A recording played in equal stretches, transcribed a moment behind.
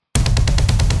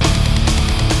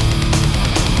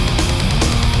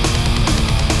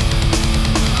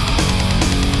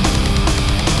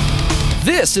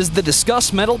This is the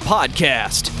Discuss Metal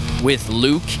Podcast with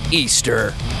Luke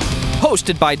Easter.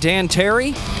 Hosted by Dan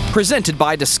Terry, presented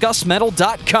by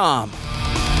DiscussMetal.com.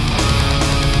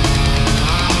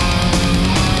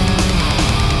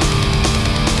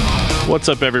 What's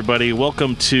up, everybody?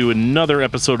 Welcome to another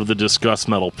episode of the Discuss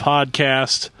Metal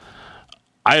Podcast.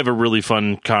 I have a really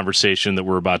fun conversation that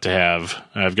we're about to have.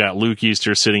 I've got Luke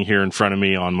Easter sitting here in front of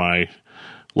me on my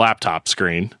laptop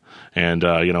screen. And,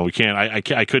 we can't, I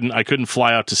couldn't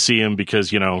fly out to see him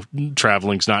because,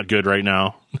 traveling's not good right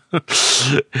now.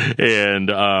 And,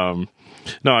 no,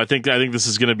 I think this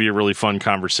is going to be a really fun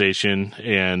conversation.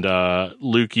 And,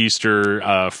 Luke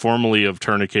Easter, formerly of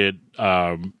Tourniquet,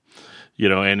 and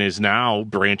is now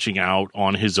branching out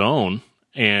on his own.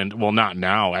 And, well, not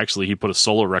now, actually, he put a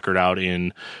solo record out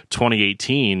in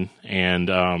 2018 and,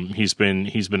 he's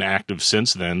been active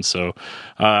since then. So,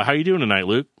 how you doing tonight,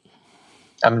 Luke?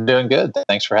 I'm doing good.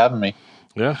 Thanks for having me.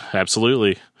 Yeah,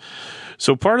 absolutely.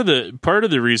 So part of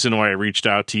the reason why I reached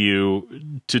out to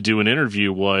you to do an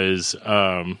interview was,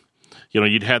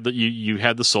 you had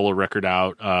the solo record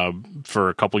out for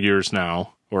a couple years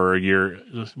now, or a year,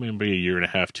 maybe a year and a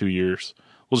half, 2 years.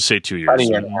 We'll just say 2 years. About a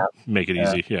year and a half. Make it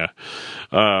easy, yeah.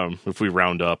 If we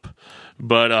round up,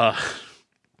 but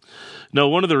no.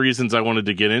 One of the reasons I wanted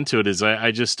to get into it is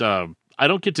I just. I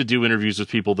don't get to do interviews with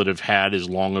people that have had as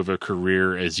long of a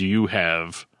career as you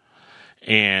have.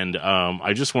 And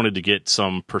I just wanted to get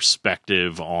some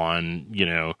perspective on,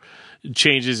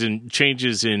 changes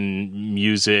in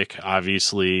music,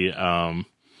 obviously,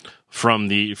 from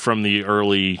the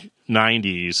early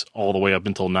 90s all the way up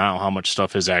until now, how much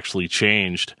stuff has actually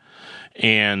changed.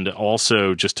 And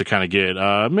also just to kind of get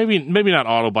maybe not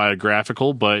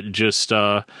autobiographical, but just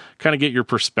kind of get your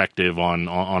perspective on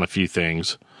a few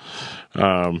things.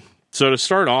 So to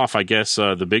start off, I guess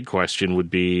the big question would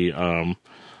be,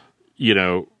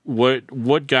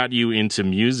 what got you into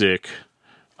music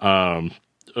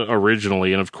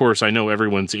originally? And of course, I know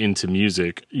everyone's into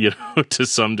music, to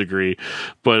some degree.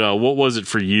 But what was it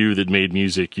for you that made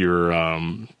music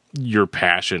your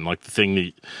passion, like the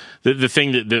thing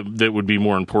that would be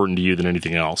more important to you than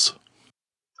anything else?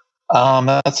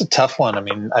 That's a tough one. I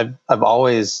mean, I've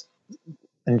always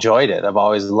enjoyed it. I've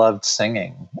always loved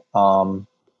singing.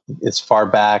 It's far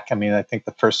back. I mean, I think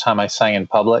the first time I sang in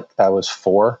public, I was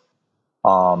 4.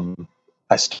 I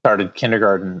started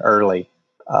kindergarten early,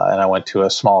 and I went to a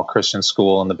small Christian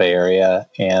school in the Bay Area,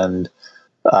 and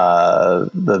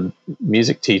the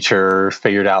music teacher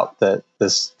figured out that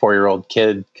this 4-year-old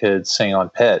kid could sing on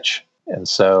pitch. And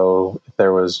so if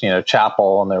there was,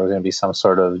 chapel and there was going to be some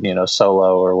sort of,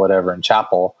 solo or whatever in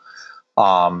chapel,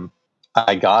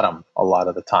 I got them a lot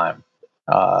of the time.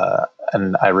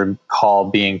 And I recall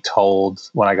being told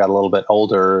when I got a little bit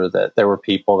older that there were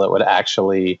people that would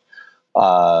actually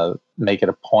make it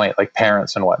a point, like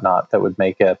parents and whatnot, that would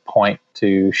make a point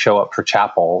to show up for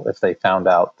chapel if they found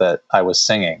out that I was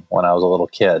singing when I was a little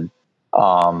kid.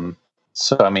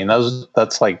 So, I mean,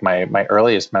 that's like my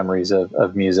earliest memories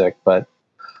of music, but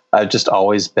I've just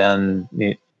always been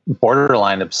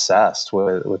borderline obsessed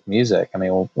with music. I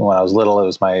mean, when I was little, it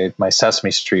was my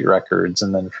Sesame Street records.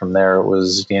 And then from there it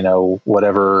was,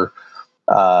 whatever,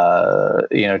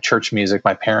 church music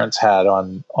my parents had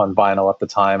on vinyl at the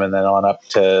time. And then on up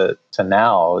to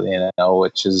now,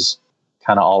 which is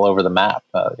kind of all over the map,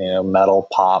 metal,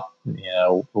 pop,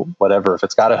 whatever. If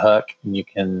it's got a hook and you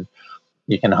can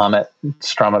hum it,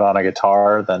 strum it on a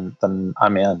guitar, then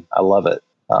I'm in. I love it.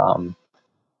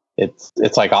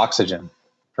 It's like oxygen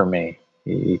for me.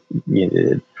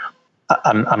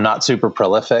 I'm not super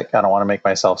prolific. I don't want to make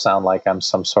myself sound like I'm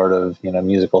some sort of,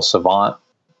 musical savant,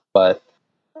 but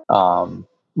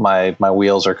my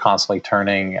wheels are constantly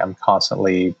turning. I'm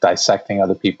constantly dissecting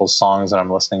other people's songs, and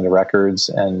I'm listening to records,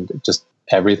 and just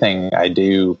everything I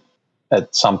do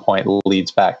at some point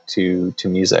leads back to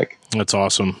music. That's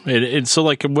awesome. And so,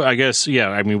 like, I guess, yeah,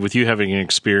 I mean, with you having an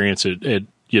experience at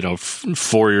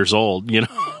 4 years old,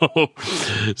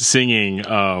 singing,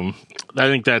 I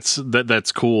think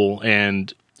that's cool.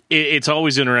 And it's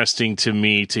always interesting to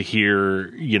me to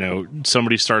hear,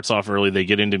 somebody starts off early, they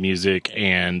get into music,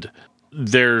 and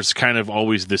there's kind of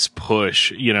always this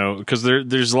push, because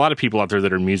there's a lot of people out there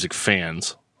that are music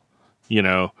fans,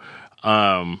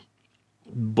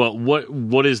 but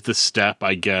what is the step,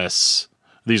 I guess?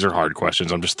 These are hard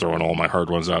questions. I'm just throwing all my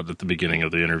hard ones out at the beginning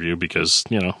of the interview because,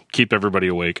 keep everybody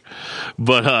awake.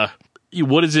 But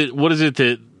what is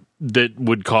it that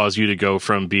would cause you to go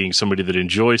from being somebody that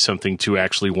enjoys something to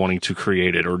actually wanting to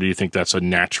create it? Or do you think that's a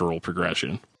natural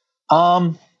progression?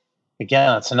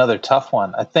 Again, it's another tough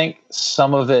one. I think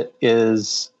some of it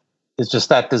is just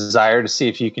that desire to see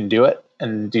if you can do it.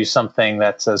 and do something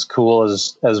that's as cool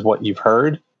as what you've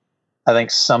heard. I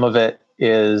think some of it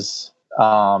is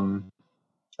a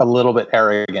little bit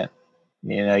arrogant.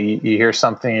 You know, you hear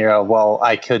something, you go, well,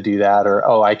 I could do that, or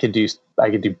oh, I could do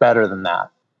better than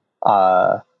that.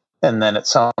 And then at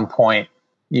some point,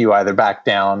 you either back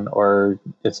down or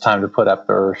it's time to put up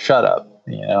or shut up.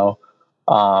 You know,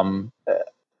 I'm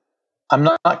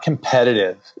not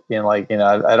competitive. You know,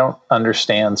 I don't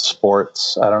understand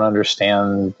sports. I don't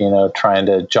understand, trying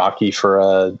to jockey for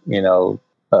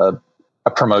a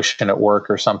promotion at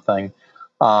work or something.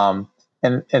 And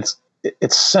it's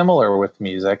similar with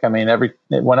music. I mean,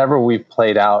 whenever we've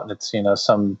played out and it's,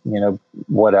 some,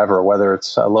 whatever, whether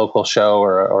it's a local show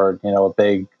or a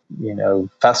big,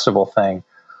 festival thing,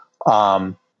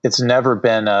 it's never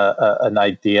been an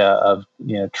idea of,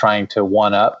 trying to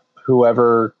one up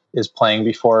whoever is playing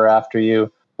before or after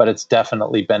you, but it's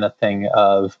definitely been a thing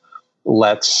of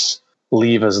let's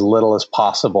leave as little as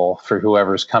possible for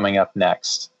whoever's coming up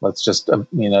next. Let's just,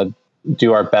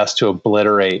 do our best to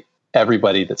obliterate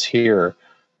everybody that's here.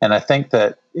 And I think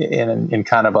that in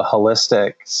kind of a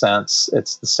holistic sense,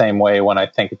 it's the same way when I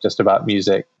think just about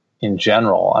music in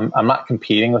general. I'm not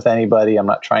competing with anybody. I'm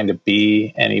not trying to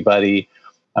be anybody.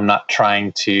 I'm not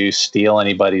trying to steal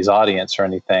anybody's audience or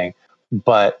anything.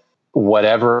 But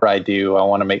whatever I do, I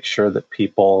want to make sure that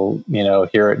people,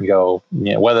 hear it and go,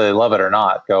 whether they love it or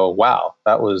not, go, wow,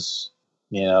 that was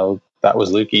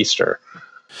Luke Easter.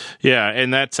 Yeah,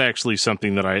 and that's actually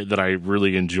something that I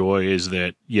really enjoy is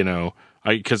that,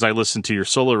 because I listened to your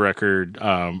solo record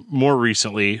more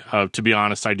recently. To be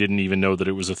honest, I didn't even know that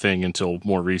it was a thing until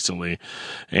more recently.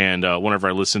 And whenever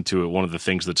I listened to it, one of the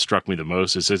things that struck me the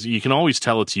most is you can always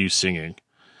tell it's you singing,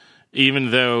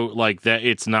 even though like that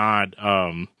it's not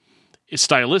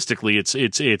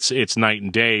stylistically it's night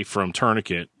and day from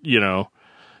Tourniquet,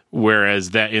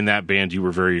 Whereas that in that band you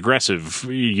were very aggressive,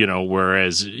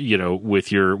 whereas, with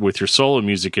your solo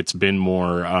music, it's been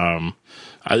more,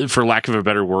 for lack of a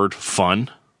better word, fun,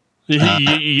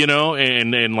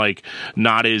 and like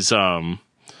not as, I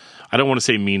don't want to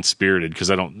say mean spirited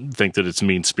because I don't think that it's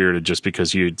mean spirited just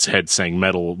because you had sang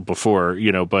metal before,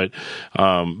 but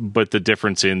the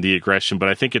difference in the aggression. But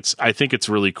I think it's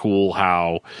really cool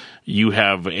how you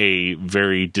have a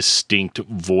very distinct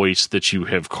voice that you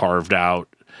have carved out,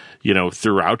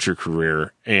 throughout your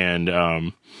career.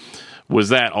 And was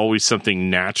that always something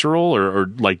natural, or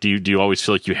like do you always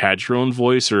feel like you had your own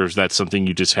voice, or is that something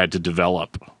you just had to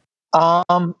develop? I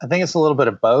think it's a little bit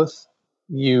of both.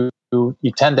 You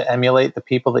tend to emulate the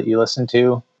people that you listen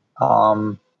to.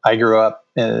 I grew up,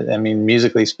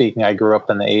 musically speaking, I grew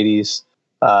up in the 80s,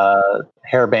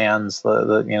 hair bands,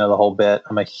 the whole bit.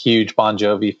 I'm a huge Bon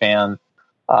Jovi fan.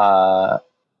 And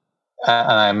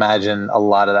I imagine a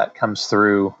lot of that comes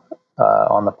through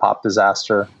on the Pop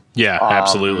Disaster. Yeah,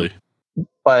 absolutely.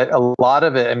 But a lot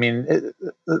of it,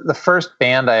 the first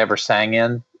band I ever sang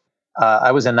in,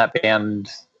 I was in that band,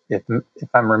 if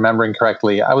I'm remembering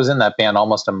correctly, I was in that band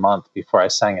almost a month before I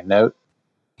sang a note.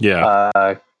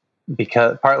 Yeah.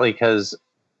 Partly because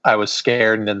I was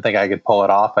scared and didn't think I could pull it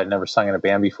off. I'd never sung in a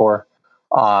band before.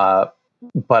 But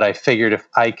I figured if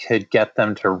I could get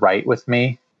them to write with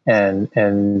me,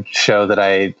 and show that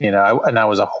I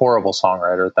was a horrible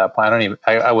songwriter at that point.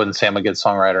 I wouldn't say I'm a good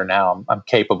songwriter now. I'm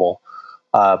capable,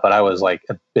 but I was like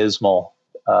abysmal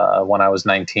when I was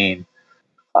 19.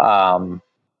 But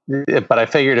I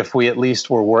figured if we at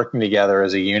least were working together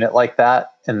as a unit like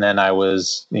that, and then I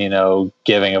was,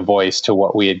 giving a voice to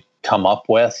what we had come up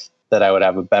with, that I would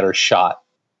have a better shot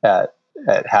at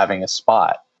having a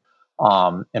spot.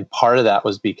 And part of that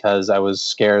was because I was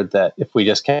scared that if we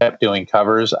just kept doing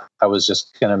covers, I was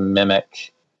just going to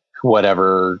mimic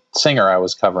whatever singer I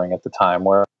was covering at the time.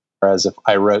 Whereas if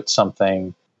I wrote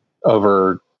something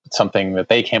over something that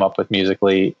they came up with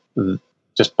musically,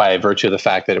 just by virtue of the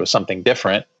fact that it was something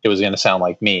different, it was going to sound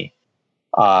like me.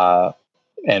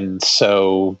 And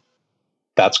so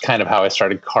that's kind of how I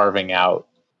started carving out,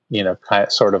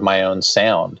 sort of my own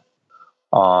sound.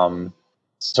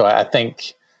 So I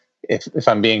think, if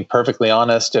I'm being perfectly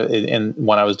honest,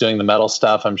 when I was doing the metal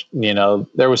stuff,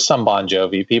 there was some Bon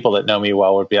Jovi. People that know me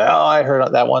well would be like, oh, I heard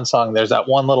that one song. There's that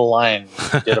one little line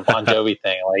did a Bon Jovi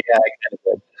thing. Like, yeah, I kind of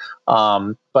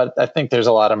did. But I think there's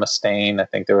a lot of Mustaine. I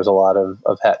think there was a lot of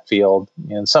Hetfield.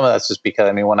 And some of that's just because,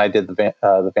 when I did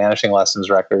the Vanishing Lessons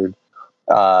record,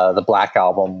 the Black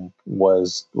Album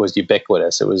was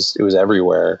ubiquitous. It was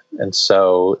everywhere. And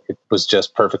so it was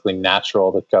just perfectly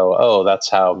natural to go, oh, that's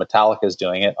how Metallica is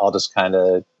doing it. I'll just kind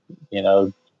of,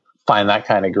 find that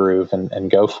kind of groove and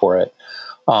go for it.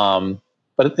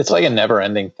 But but it's like a never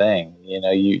ending thing.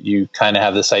 You kind of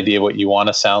have this idea of what you want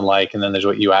to sound like, and then there's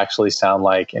what you actually sound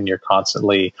like. And you're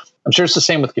constantly, I'm sure it's the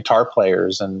same with guitar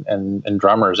players and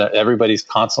drummers. Everybody's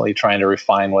constantly trying to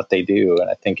refine what they do. And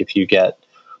I think if you get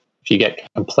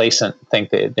complacent,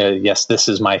 think that, yes, this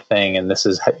is my thing and this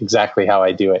is exactly how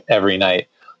I do it every night,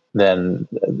 then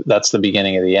that's the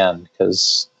beginning of the end,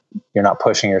 because you're not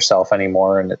pushing yourself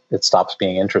anymore, and it stops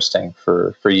being interesting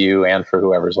for you and for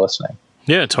whoever's listening.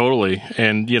 Yeah, totally.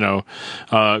 And,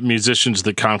 musicians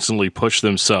that constantly push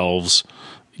themselves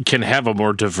can have a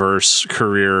more diverse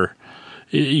career,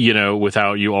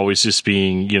 without you always just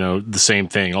being, the same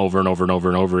thing over and over and over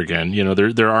and over again.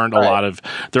 There aren't a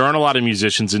lot of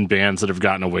musicians in bands that have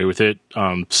gotten away with it.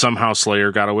 Somehow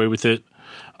Slayer got away with it.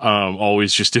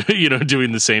 Always just,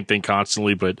 doing the same thing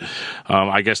constantly. But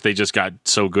I guess they just got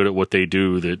so good at what they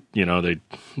do that, they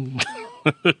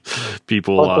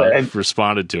people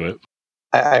responded to it.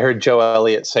 I heard Joe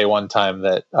Elliott say one time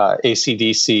that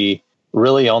AC/DC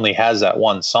really only has that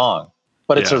one song,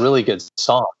 but it's a really good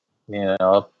song.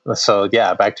 So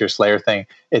yeah, back to your Slayer thing.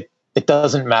 It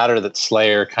doesn't matter that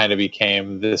Slayer kind of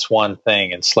became this one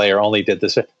thing and Slayer only did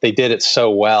this. They did it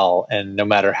so well, and no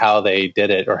matter how they did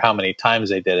it or how many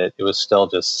times they did it, it was still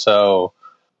just so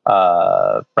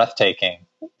breathtaking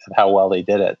at how well they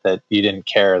did it that you didn't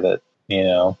care that,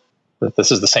 that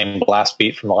this is the same blast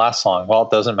beat from the last song. Well,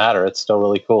 it doesn't matter. It's still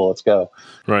really cool. Let's go.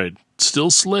 Right. Still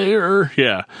Slayer.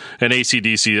 Yeah. And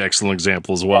AC/DC, excellent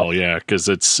example as well. Yeah. Cause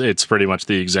it's pretty much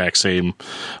the exact same,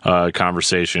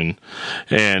 conversation.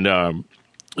 And,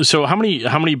 so how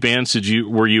many bands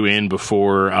were you in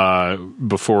before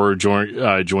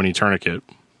joining Tourniquet?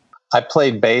 I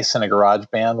played bass in a garage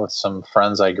band with some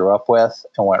friends I grew up with,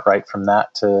 and went right from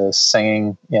that to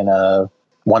singing in a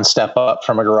one step up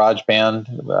from a garage band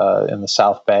in the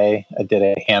South Bay. I did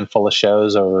a handful of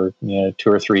shows over 2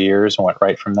 or 3 years, and went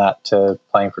right from that to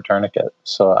playing for Tourniquet.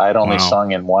 So I'd only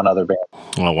sung in one other band.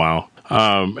 Oh, wow.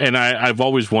 And I've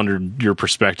always wondered your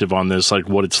perspective on this, like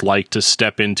what it's like to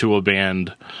step into a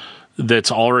band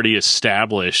that's already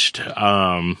established,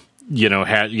 has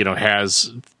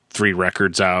 3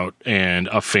 records out and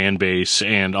a fan base,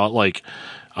 and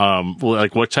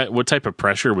what type of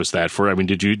pressure was that for? I mean,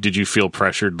 did you feel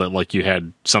pressured that like you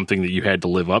had something that you had to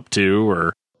live up to?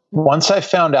 Or once I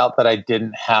found out that I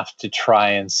didn't have to try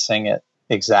and sing it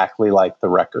exactly like the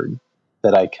record,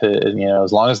 that I could,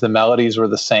 as long as the melodies were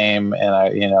the same,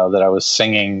 and that I was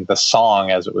singing the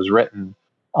song as it was written,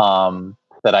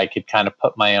 that I could kind of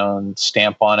put my own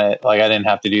stamp on it. Like I didn't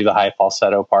have to do the high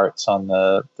falsetto parts on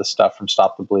the stuff from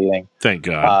Stop the Bleeding. Thank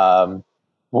God.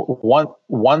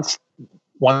 Once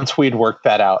we'd worked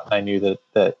that out, and I knew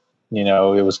that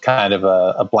it was kind of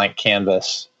a blank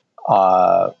canvas,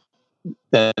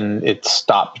 then it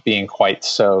stopped being quite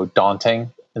so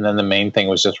daunting. And then the main thing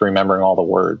was just remembering all the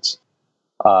words.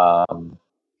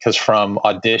 Because from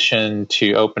audition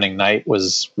to opening night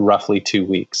was roughly 2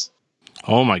 weeks.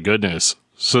 Oh my goodness.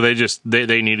 So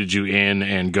they needed you in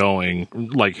and going,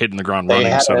 like hitting the ground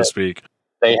running, so to speak.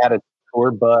 They had a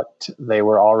tour booked. They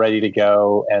were all ready to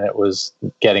go, and it was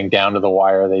getting down to the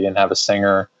wire. They didn't have a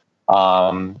singer.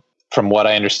 From what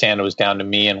I understand, it was down to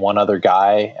me and one other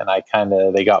guy, and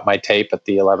they got my tape at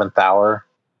the 11th hour,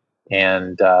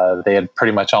 and they had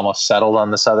pretty much almost settled on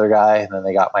this other guy, and then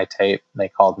they got my tape, and they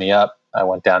called me up. I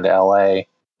went down to LA,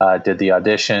 did the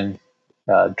audition,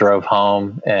 drove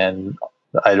home, and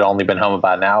I'd only been home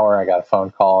about an hour. I got a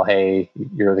phone call. Hey,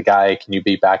 you're the guy. Can you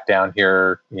be back down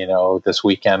here? This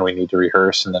weekend we need to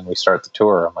rehearse, and then we start the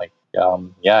tour. I'm like,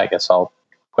 yeah, I guess I'll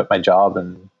quit my job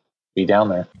and be down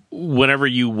there. Whenever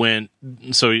you went,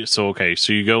 so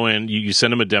you go in, you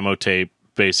send them a demo tape,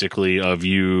 basically, of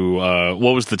you.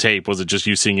 What was the tape? Was it just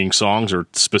you singing songs, or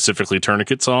specifically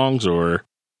Tourniquet songs, or?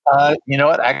 You know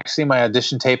what? Actually, my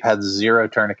audition tape had 0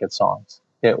 Tourniquet songs.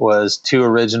 It was 2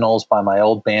 originals by my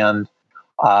old band.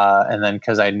 And then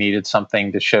because I needed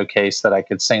something to showcase that I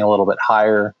could sing a little bit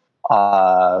higher,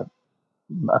 a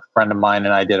friend of mine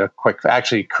and I did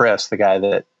actually Chris, the guy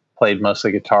that played most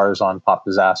of the guitars on Pop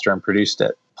Disaster and produced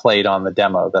it, played on the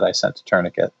demo that I sent to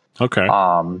Tourniquet. Okay.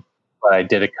 But I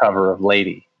did a cover of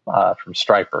Lady from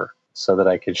Striper, so that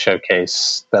I could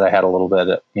showcase that I had a little bit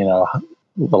of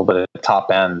top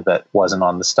end that wasn't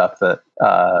on the stuff that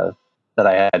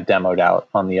I had demoed out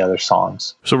on the other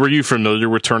songs. So were you familiar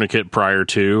with Tourniquet prior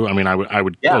to? I mean, I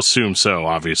would assume so,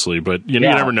 obviously, but you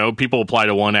never know. People apply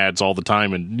to one ads all the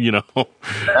time and,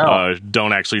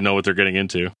 don't actually know what they're getting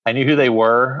into. I knew who they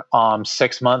were.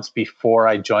 6 months before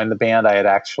I joined the band, I had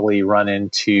actually run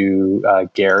into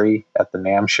Gary at the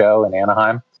NAMM show in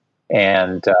Anaheim.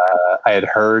 And I had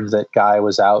heard that Guy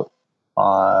was out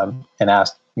and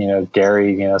asked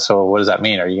Gary, so what does that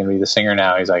mean? Are you going to be the singer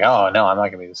now? He's like, oh, no, I'm not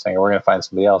going to be the singer. We're going to find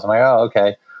somebody else. I'm like, oh,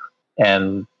 okay.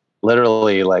 And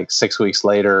literally like 6 weeks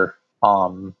later,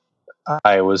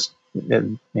 I was,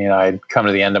 I'd come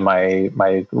to the end of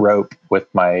my rope with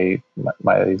my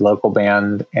local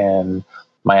band, and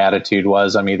my attitude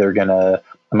was, I'm either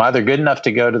good enough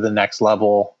to go to the next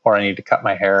level, or I need to cut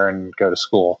my hair and go to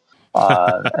school.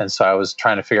 And so I was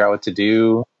trying to figure out what to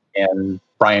do. And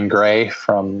Brian Gray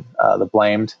from The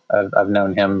Blamed, I've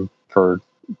known him for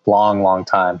a long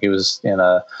time. He was in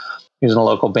a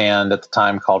local band at the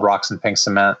time called Rocks and Pink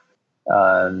Cement.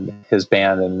 And his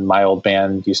band and my old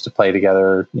band used to play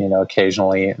together,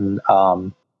 occasionally. And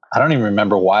I don't even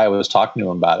remember why I was talking to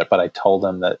him about it, but I told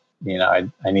him that,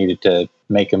 I needed to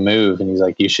make a move. And he's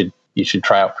like, you should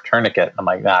try out for Tourniquet. I'm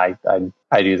like, nah,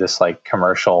 I do this like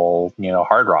commercial,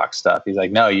 hard rock stuff. He's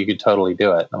like, no, you could totally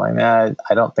do it. I'm like, nah,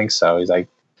 I don't think so. He's like,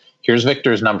 here's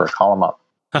Victor's number, call him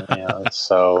up.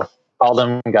 So called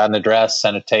him, got an address,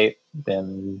 sent a tape,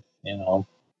 and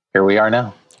here we are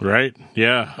now. Right.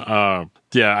 Yeah.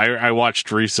 I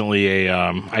watched recently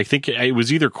I think it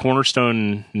was either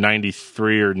Cornerstone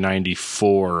 93 or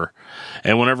 94.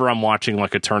 And whenever I'm watching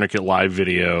like a Tourniquet live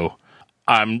video,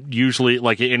 I'm usually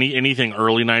like anything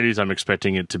early 90s, I'm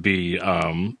expecting it to be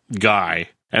Guy.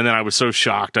 And then I was so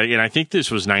shocked. And I think this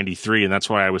was 93, and that's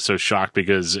why I was so shocked,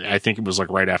 because I think it was like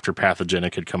right after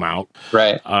Pathogenic had come out.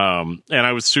 Right. And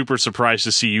I was super surprised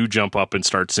to see you jump up and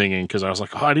start singing, because I was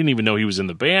like, oh, I didn't even know he was in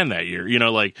the band that year,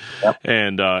 Yep.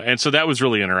 And so that was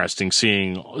really interesting,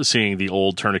 seeing the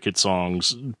old Tourniquet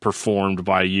songs performed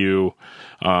by you.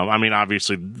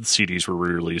 Obviously the CDs were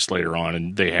re-released later on,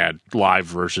 and they had live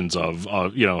versions of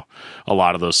a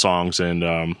lot of those songs,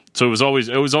 and so it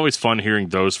was always fun hearing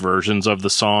those versions of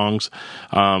the songs,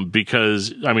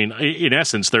 because in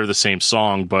essence they're the same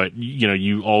song, but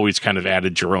you always kind of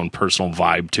added your own personal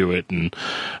vibe to it,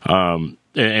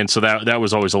 and so that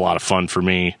was always a lot of fun for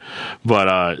me.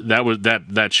 But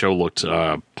that show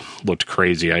looked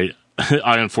crazy.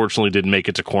 I unfortunately didn't make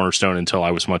it to Cornerstone until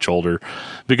I was much older,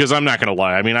 because I'm not going to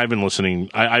lie. I've been listening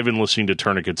to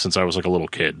Tourniquet since I was like a little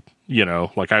kid,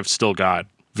 like I've still got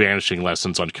Vanishing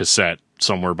Lessons on cassette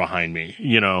somewhere behind me.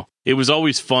 It was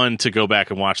always fun to go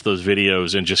back and watch those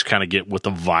videos and just kind of get what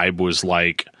the vibe was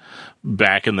like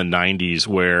back in the 90s,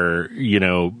 where,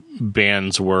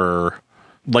 bands were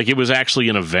like, it was actually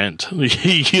an event,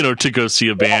 to go see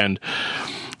a band.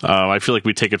 I feel like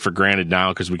we take it for granted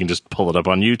now because we can just pull it up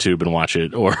on YouTube and watch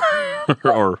it.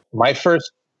 Or my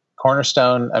first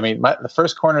Cornerstone, the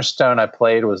first Cornerstone I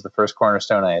played was the first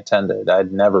Cornerstone I attended.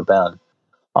 I'd never been.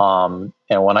 And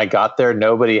when I got there,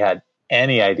 nobody had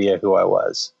any idea who I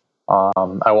was.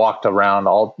 I walked around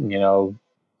all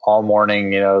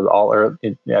morning,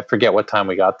 I forget what time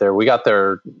we got there. We got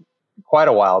there quite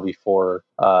a while before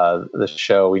the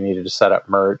show. We needed to set up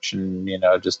merch and,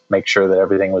 just make sure that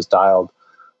everything was dialed.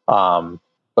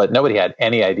 But nobody had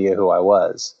any idea who I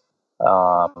was.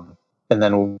 And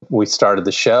then we started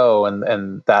the show,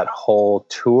 and that whole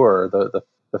tour,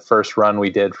 the first run we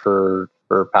did for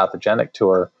Pathogenic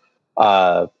tour,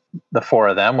 the four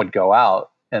of them would go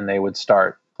out and they would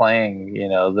start playing,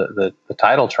 the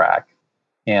title track.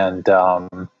 And,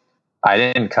 I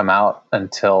didn't come out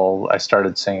until I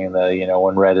started singing the,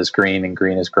 when red is green and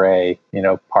green is gray,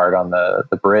 part on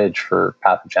the bridge for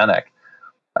Pathogenic.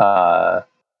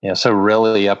 So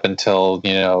really up until,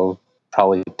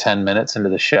 probably 10 minutes into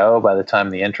the show, by the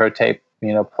time the intro tape,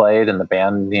 played and the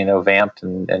band, vamped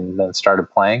and then started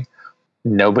playing,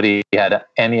 nobody had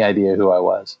any idea who I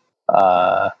was.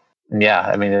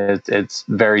 It's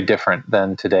very different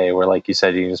than today, where, like you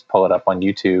said, you just pull it up on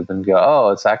YouTube and go,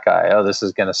 oh, it's that guy. Oh, this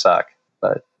is going to suck.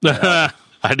 But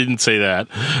I didn't say that.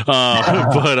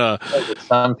 But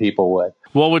some people would.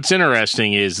 Well, what's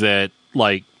interesting is that,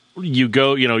 like, you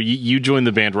go, you joined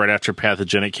the band right after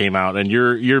Pathogenic came out, and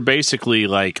you're basically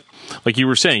like you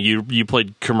were saying, you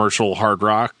played commercial hard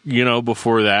rock,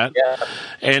 before that. Yeah.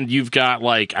 And you've got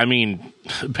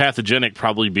Pathogenic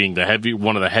probably being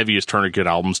one of the heaviest Tourniquet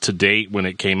albums to date when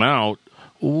it came out,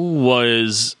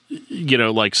 was,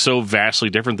 so vastly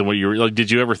different than what you were like.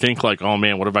 Did you ever think like, oh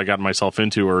man, what have I gotten myself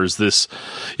into? Or is this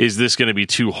going to be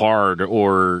too hard?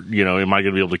 Or, am I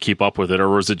going to be able to keep up with it? Or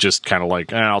was it just kind of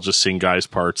like, I'll just sing guys'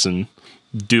 parts and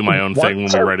do my own thing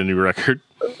when we write a new record?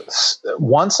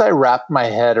 Once I wrapped my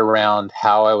head around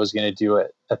how I was going to do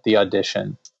it at the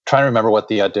audition, trying to remember what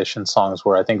the audition songs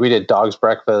were. I think we did Dog's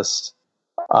Breakfast,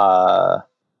 Phantom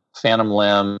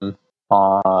Limb,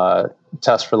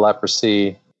 Test for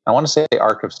Leprosy. I want to say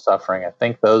Arc of Suffering. I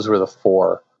think those were the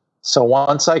four. So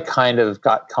once I kind of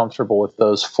got comfortable with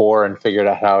those four and figured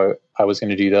out how I was going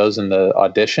to do those in the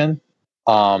audition,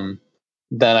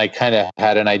 then I kind of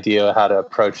had an idea how to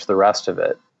approach the rest of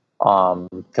it.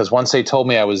 Because once they told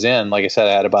me I was in, like I said,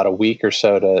 I had about a week or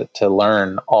so to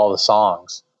learn all the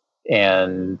songs.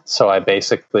 And so I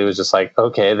basically was just like,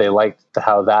 okay, they liked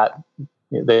that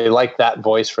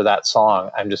voice for that song.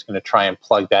 I'm just going to try and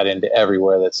plug that into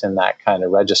everywhere that's in that kind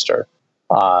of register.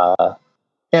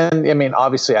 And I mean,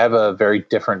 obviously I have a very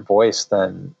different voice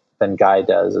than Guy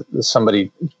does.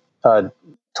 Somebody,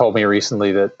 told me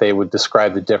recently that they would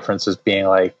describe the difference as being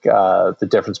like, the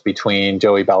difference between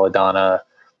Joey Belladonna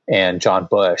and John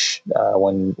Bush,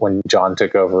 when John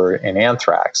took over in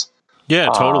Anthrax. Yeah,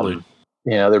 totally.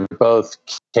 They're both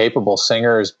capable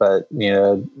singers, but,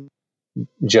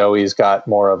 Joey's got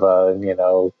more of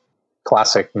a,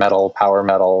 classic metal, power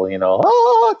metal,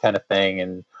 kind of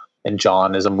thing. And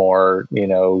John is a more,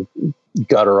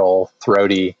 guttural,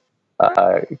 throaty,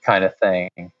 kind of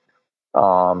thing.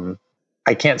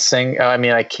 I can't sing. I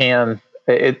mean, I can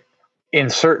in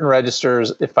certain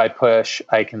registers, if I push,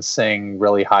 I can sing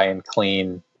really high and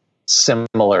clean,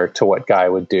 similar to what Guy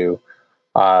would do.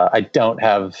 I don't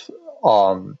have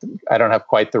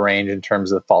quite the range in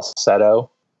terms of falsetto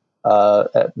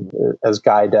as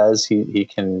Guy does. He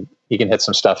can hit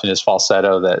some stuff in his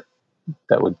falsetto that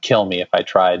would kill me if I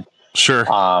tried. Sure.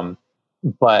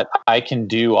 But I can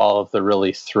do all of the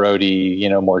really throaty,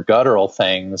 more guttural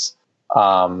things.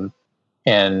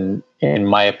 And in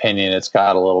my opinion, it's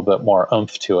got a little bit more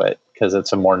oomph to it because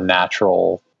it's a more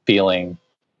natural feeling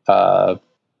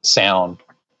sound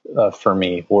for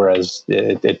me. Whereas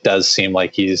it does seem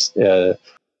like he's doing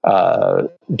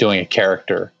a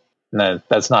character. And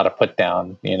that's not a put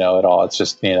down, at all. It's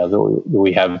just,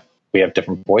 we have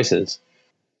different voices.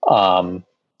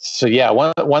 So yeah,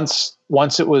 once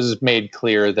it was made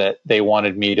clear that they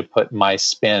wanted me to put my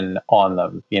spin on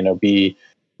them,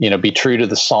 be true to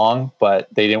the song, but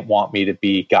they didn't want me to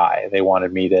be Guy. They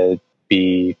wanted me to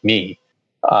be me.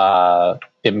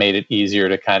 It made it easier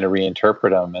to kind of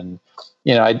reinterpret them. And,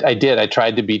 I did. I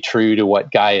tried to be true to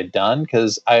what Guy had done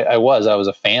because I was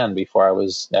a fan before I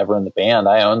was ever in the band.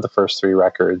 I owned the first 3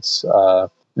 records. And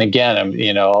again,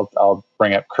 I'll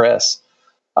bring up Chris.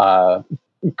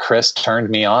 Chris turned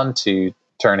me on to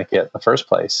Tourniquet in the first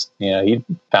place. He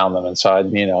found them. And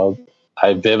so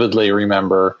I vividly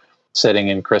remember sitting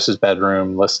in Chris's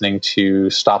bedroom, listening to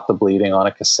Stop the Bleeding on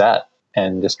a cassette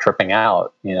and just tripping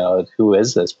out, who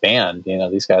is this band?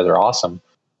 These guys are awesome.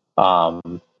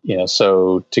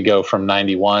 So to go from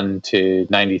 91 to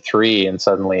 93 and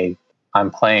suddenly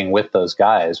I'm playing with those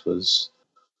guys was,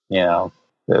 it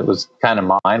was kind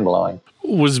of mind blowing.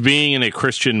 Was being in a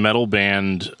Christian metal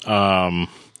band,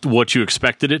 what you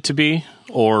expected it to be,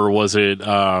 or was it,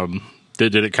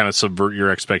 did it kind of subvert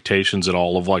your expectations at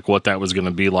all of like what that was going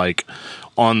to be like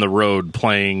on the road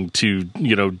playing to,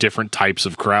 different types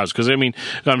of crowds? Because I mean,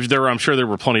 I'm sure there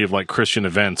were plenty of like Christian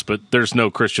events, but there's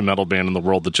no Christian metal band in the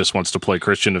world that just wants to play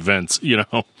Christian events, No.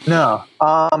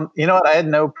 You know what? I had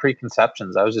no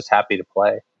preconceptions. I was just happy to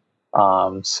play.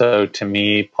 So to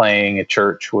me, playing a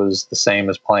church was the same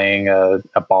as playing a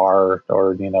bar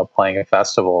or, playing a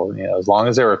festival. As long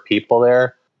as there were people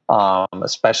there,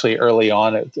 especially early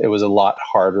on, it was a lot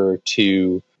harder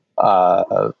to,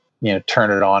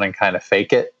 turn it on and kind of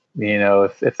fake it.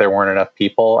 If there weren't enough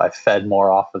people, I fed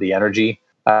more off of the energy.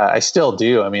 I still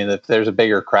do. I mean, if there's a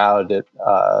bigger crowd,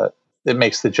 it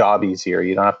makes the job easier.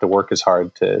 You don't have to work as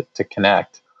hard to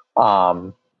connect.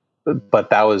 But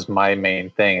that was my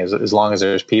main thing is as long as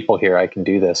there's people here, I can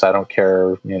do this. I don't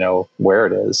care, where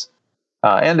it is.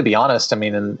 And to be honest, I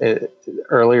mean, in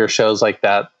earlier shows like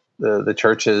that, the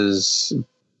churches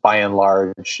by and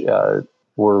large,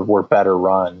 were better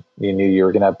run. You knew you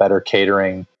were going to have better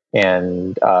catering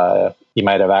and, you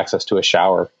might have access to a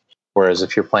shower. Whereas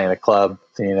if you're playing a club,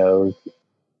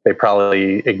 they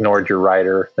probably ignored your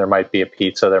rider. There might be a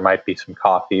pizza, there might be some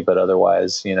coffee, but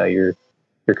otherwise, you're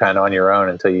kind of on your own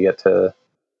until you get to,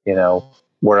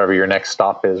 wherever your next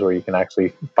stop is where you can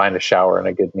actually find a shower and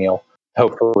a good meal,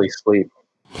 hopefully sleep.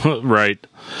 Right.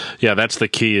 Yeah. That's the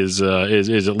key is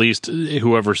at least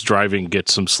whoever's driving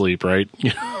gets some sleep. Right.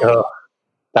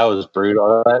 That was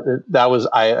brutal. That was,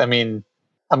 I mean,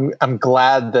 I'm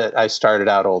glad that I started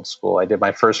out old school. I did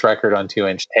my first record on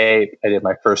 2-inch tape. I did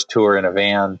my first tour in a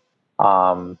van.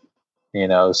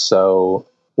 So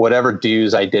whatever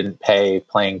dues I didn't pay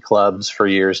playing clubs for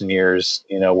years and years,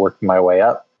 working my way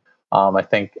up. I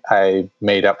think I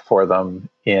made up for them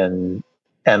in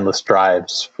endless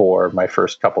drives for my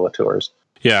first couple of tours.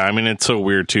 Yeah, I mean, it's so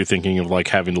weird, too, thinking of, like,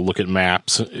 having to look at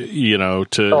maps,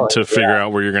 to figure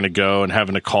out where you're going to go and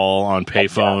having to call on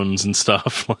payphones and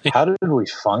stuff. How did we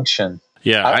function?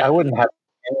 Yeah. I wouldn't have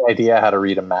any idea how to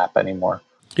read a map anymore.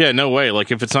 Yeah, no way.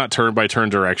 Like if it's not turn by turn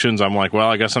directions, I'm like, well,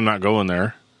 I guess I'm not going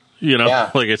there. Yeah.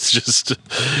 Like it's just,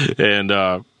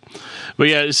 and but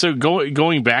yeah. So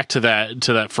going back to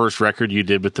that first record you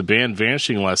did with the band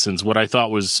Vanishing Lessons, what I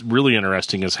thought was really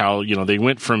interesting is how they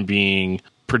went from being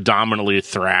predominantly a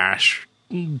thrash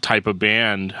type of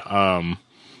band,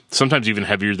 sometimes even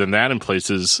heavier than that in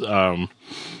places.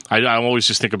 I always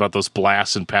just think about those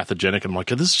blasts and Pathogenic. And I'm like,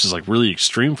 this is just like really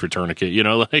extreme for Tourniquet,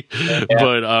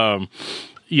 But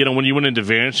when you went into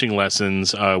Vanishing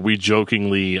Lessons, we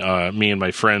jokingly, me and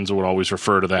my friends would always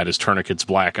refer to that as Tourniquet's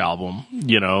Black Album.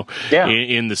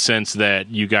 In the sense that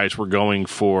you guys were going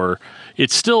for.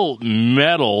 It's still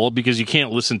metal because you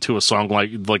can't listen to a song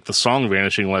like the song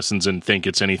Vanishing Lessons and think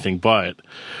it's anything but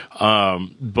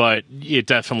it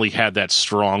definitely had that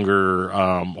stronger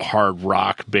hard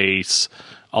rock bass,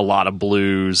 a lot of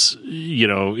blues,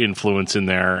 influence in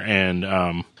there.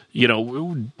 And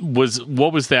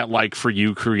what was that like for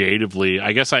you creatively?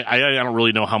 I guess I don't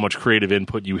really know how much creative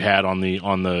input you had on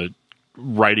the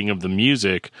writing of the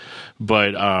music,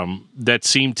 but that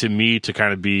seemed to me to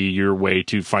kind of be your way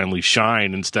to finally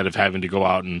shine instead of having to go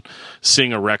out and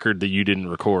sing a record that you didn't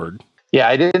record. Yeah,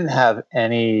 I didn't have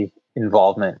any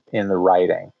involvement in the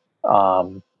writing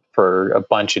for a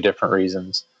bunch of different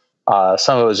reasons.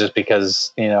 Some of it was just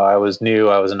because I was new,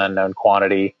 I was an unknown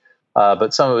quantity,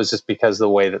 but some of it was just because the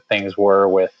way that things were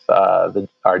with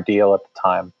our deal at the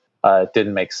time, it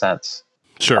didn't make sense.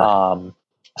 Sure.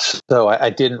 So I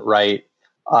didn't write.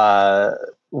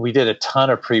 We did a ton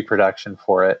of pre-production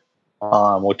for it,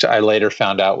 which I later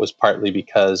found out was partly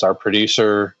because our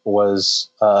producer was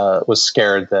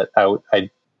scared that I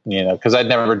because I'd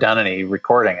never done any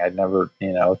recording. I'd never,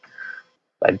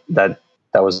 that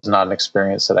was not an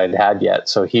experience that I'd had yet.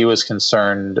 So he was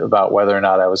concerned about whether or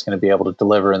not I was going to be able to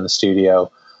deliver in the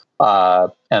studio.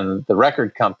 And the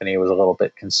record company was a little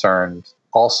bit concerned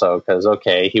also because,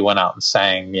 okay, he went out and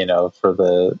sang, for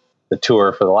the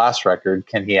tour for the last record.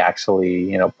 Can he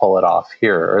actually, pull it off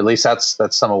here? Or at least that's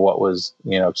some of what was,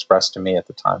 expressed to me at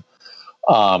the time.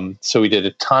 So we did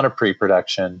a ton of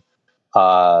pre-production.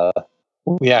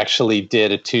 We actually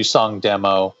did a 2-song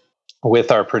demo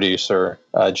with our producer,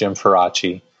 Jim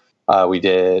Faraci. We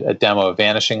did a demo of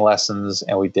Vanishing Lessons,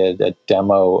 and we did a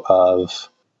demo of,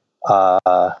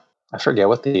 I forget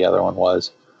what the other one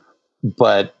was,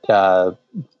 but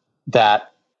that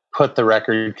put the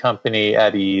record company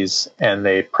at ease, and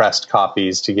they pressed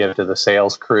copies to give to the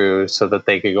sales crew so that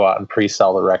they could go out and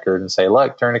pre-sell the record and say,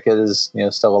 look, Tourniquet is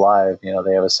still alive.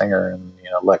 They have a singer, and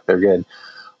look, they're good.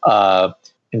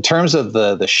 In terms of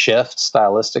the shift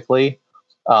stylistically,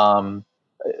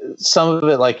 some of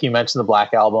it, like you mentioned, the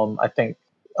Black Album, I think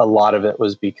a lot of it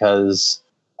was because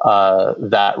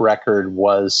that record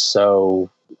was so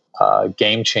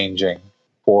game changing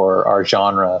for our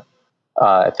genre.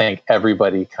 I think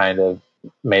everybody kind of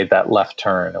made that left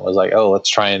turn. It was like, oh, let's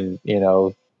try and,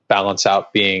 balance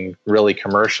out being really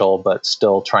commercial, but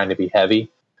still trying to be heavy.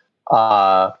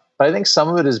 But I think some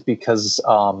of it is because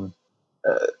I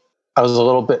was a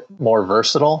little bit more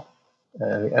versatile,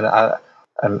 and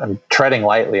I'm treading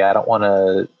lightly. I don't want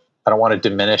to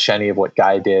diminish any of what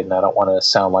Guy did, and I don't want to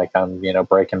sound like I'm,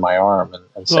 breaking my arm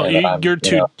and saying that I'm,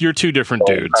 you're two different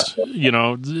dudes.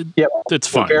 Yep, it's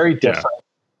fun. Very different. Yeah.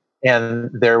 And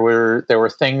there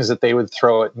were things that they would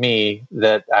throw at me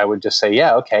that I would just say,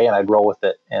 yeah, okay, and I'd roll with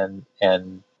it and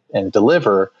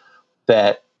deliver.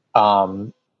 That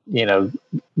Guy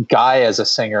as a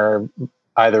singer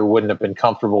either wouldn't have been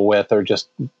comfortable with or just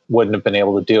wouldn't have been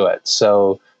able to do it.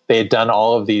 So they had done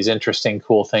all of these interesting,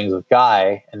 cool things with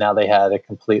Guy, and now they had a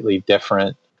completely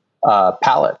different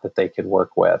palette that they could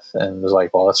work with. And it was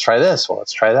like, well, let's try this. Well,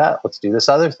 let's try that. Let's do this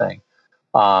other thing.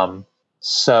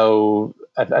 So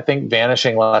I think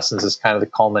Vanishing Lessons is kind of the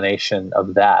culmination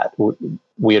of that.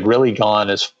 We had really gone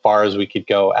as far as we could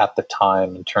go at the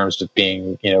time in terms of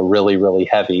being, really, really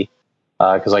heavy.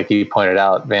 Because like you pointed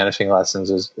out, Vanishing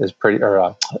Lessons is pretty,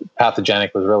 or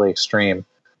Pathogenic was really extreme.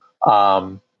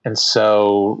 And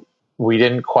so we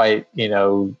didn't quite,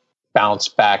 bounce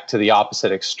back to the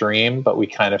opposite extreme, but we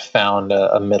kind of found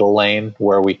a middle lane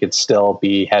where we could still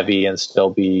be heavy and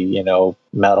still be,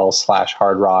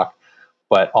 metal/hard rock,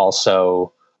 but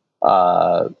also,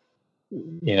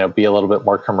 be a little bit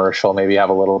more commercial, maybe have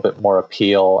a little bit more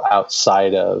appeal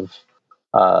outside of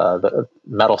the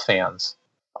metal fans.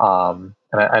 And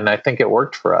I think it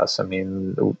worked for us. I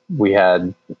mean, we got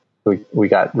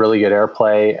really good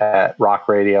airplay at rock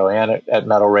radio and at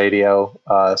metal radio,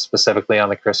 specifically on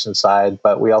the Christian side,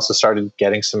 but we also started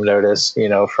getting some notice,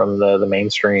 from the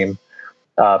mainstream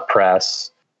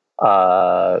press.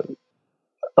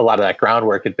 a lot of that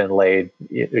groundwork had been laid,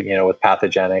 with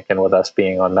Pathogenic and with us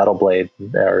being on Metal Blade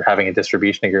or having a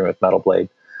distribution agreement with Metal Blade.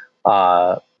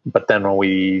 But then when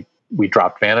we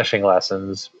dropped Vanishing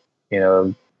Lessons,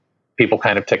 people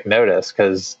kind of took notice,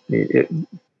 because the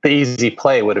easy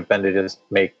play would have been to just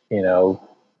make,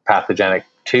 Pathogenic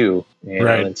 2,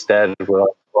 Right. Instead we're like,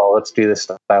 well, let's do this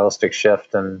stylistic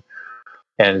shift and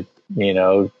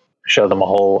show them a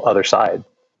whole other side.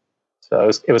 So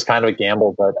it was kind of a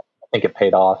gamble, but I think it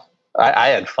paid off. I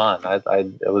had fun.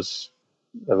 It was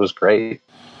great.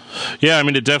 Yeah, I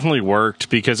mean, it definitely worked,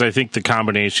 because I think the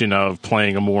combination of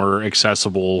playing a more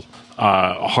accessible,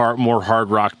 more hard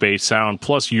rock based sound,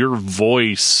 plus your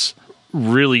voice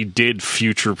really did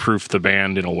future-proof the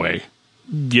band in a way.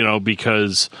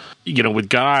 Because, with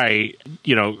Guy,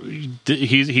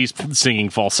 he's singing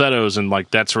falsettos, and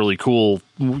like, that's really cool,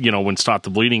 when Stop the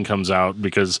Bleeding comes out,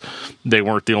 because they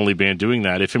weren't the only band doing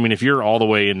that. If you're all the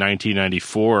way in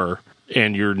 1994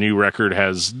 and your new record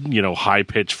has, high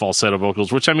pitched falsetto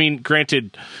vocals, which, I mean,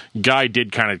 granted, Guy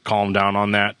did kind of calm down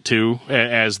on that too,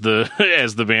 as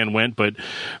the band went, but,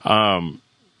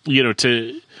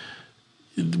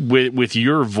 with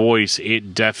your voice,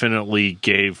 it definitely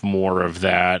gave more of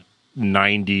that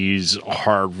 90s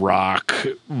hard rock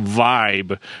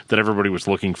vibe that everybody was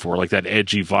looking for, like that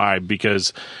edgy vibe,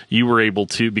 because you were able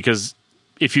to, because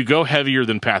if you go heavier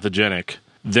than Pathogenic,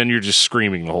 then you're just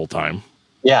screaming the whole time.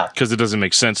 Yeah. Because it doesn't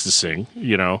make sense to sing,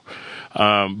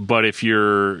 but if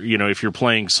you're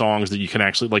playing songs that you can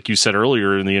actually, like you said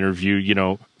earlier in the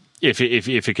interview, if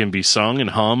it can be sung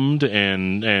and hummed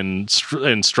and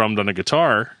strummed on a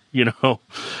guitar, that's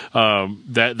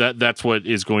what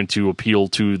is going to appeal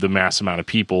to the mass amount of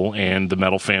people, and the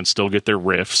metal fans still get their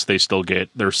riffs, they still get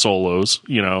their solos,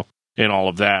 and all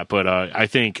of that. But I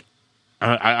think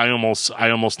I almost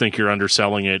think you're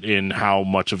underselling it in how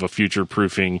much of a future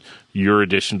proofing your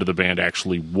addition to the band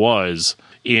actually was.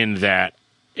 In that,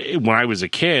 when I was a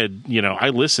kid, I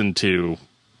listened to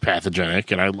Pathogenic,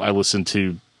 and I listened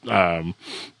to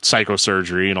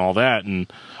Psychosurgery and all that,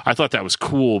 and I thought that was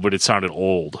cool, but it sounded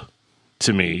old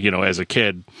to me, as a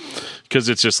kid, because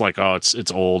it's just like, oh,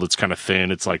 it's old, it's kind of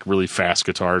thin, it's like really fast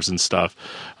guitars and stuff.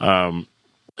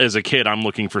 As a kid, I'm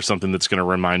looking for something that's going to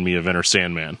remind me of Enter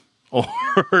Sandman, or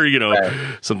right.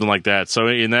 Something like that. So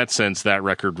in that sense, that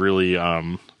record really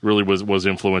was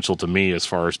influential to me as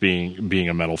far as being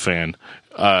a metal fan.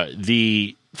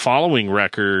 The following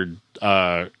record,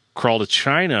 Crawl to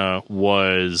China,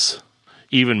 was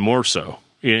even more so,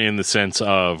 in the sense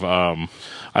of, I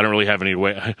don't really have any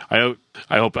way. I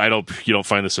hope you don't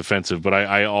find this offensive, but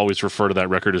I always refer to that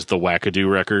record as the Wackadoo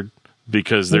record,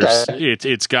 because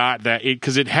it's got that,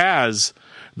 because it has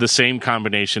the same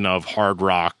combination of hard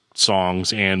rock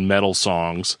songs and metal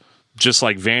songs, just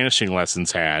like Vanishing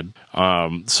Lessons had.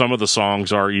 Some of the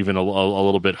songs are even a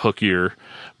little bit hookier,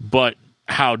 but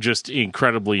how just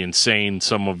incredibly insane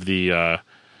some of the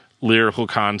lyrical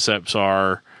concepts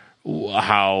are,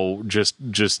 how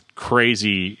just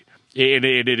crazy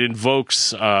it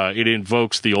invokes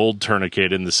the old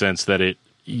Tourniquet, in the sense that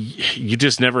you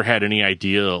just never had any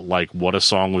idea like what a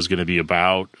song was going to be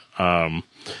about.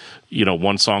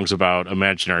 One song's about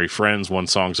imaginary friends, one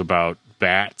song's about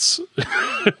bats,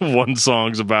 one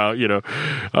song's about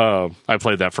I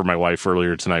played that for my wife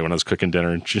earlier tonight when I was cooking dinner,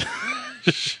 and she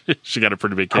got a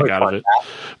pretty big kick out of it.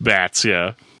 Bats,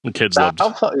 yeah. The kids loved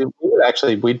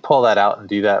it. We'd pull that out and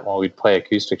do that when we'd play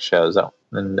acoustic shows,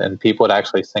 and people would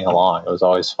actually sing along. It was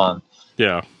always fun.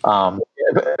 Yeah.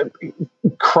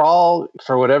 Crawl,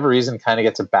 for whatever reason, kind of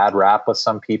gets a bad rap with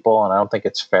some people, and I don't think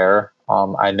it's fair.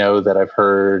 I know that I've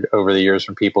heard over the years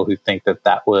from people who think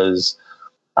that was,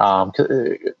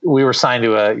 we were signed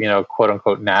to a, quote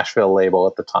unquote Nashville label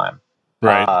at the time.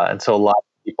 Right. And so a lot of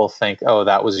people think, oh,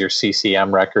 that was your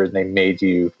CCM record, and they made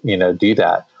you, do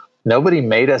that. Nobody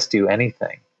made us do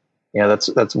anything.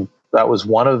 That was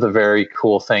one of the very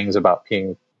cool things about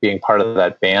being part of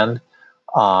that band.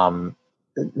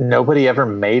 Nobody ever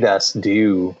made us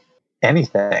do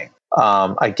anything.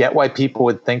 I get why people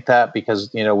would think that,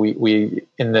 because we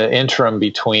in the interim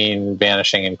between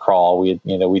Vanishing and Crawl,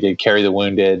 we did Carry the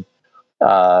Wounded,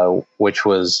 which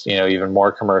was even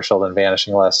more commercial than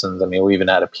Vanishing Lessons. I mean, we even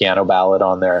had a piano ballad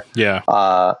on there. Yeah.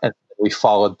 And we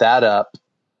followed that up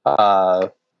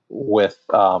with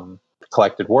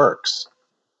Collected Works,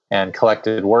 and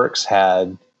Collected Works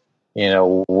had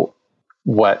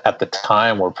what at the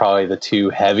time were probably the two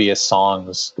heaviest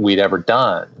songs we'd ever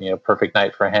done, Perfect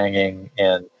Night for Hanging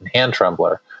and Hand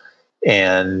Trembler.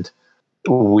 And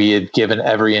we had given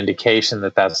every indication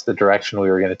that that's the direction we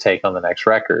were going to take on the next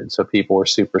record. So people were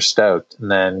super stoked.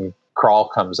 And then Crawl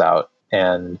comes out,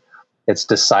 and it's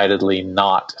decidedly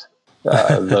not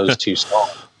those two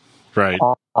songs. Right.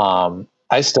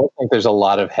 I still think there's a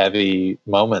lot of heavy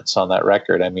moments on that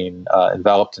record. I mean,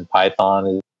 Enveloped in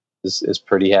Python is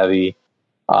pretty heavy.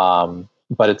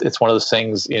 But it's one of those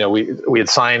things, we'd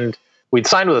signed with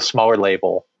a smaller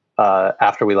label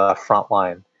after we left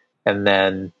Frontline, and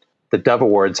then the Dove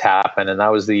Awards happened, and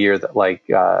that was the year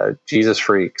that Jesus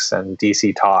Freaks and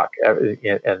DC Talk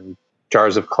and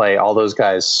Jars of Clay, all those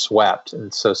guys swept,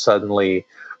 and so suddenly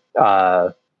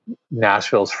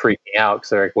Nashville's freaking out because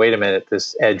they're like, wait a minute,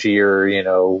 this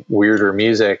edgier, weirder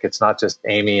music, it's not just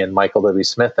Amy and Michael W.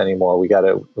 Smith anymore.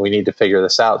 We need to figure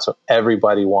this out. So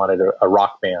everybody wanted a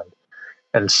rock band.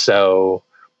 And so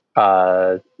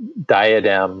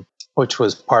Diadem, which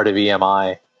was part of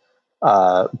EMI,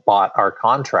 bought our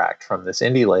contract from this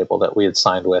indie label that we had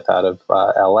signed with out of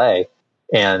LA.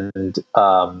 And,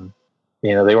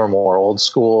 they were more old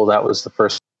school. That was the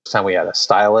first time we had a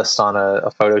stylist on a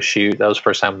photo shoot. That was the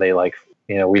first time they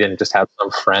we didn't just have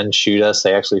some friend shoot us.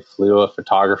 They actually flew a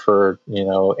photographer,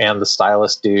 and the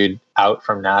stylist dude out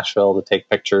from Nashville to take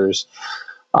pictures.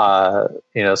 So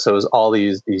it was all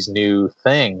these new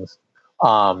things.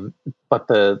 But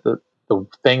the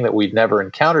thing that we'd never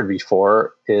encountered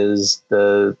before is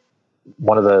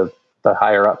one of the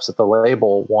higher ups at the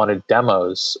label wanted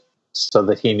demos so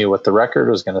that he knew what the record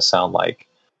was going to sound like.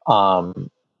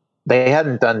 They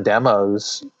hadn't done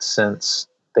demos since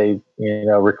they,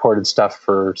 recorded stuff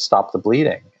for Stop the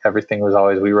Bleeding. Everything was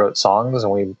always, we wrote songs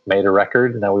and we made a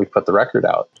record and then we put the record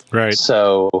out. Right.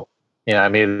 So,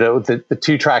 the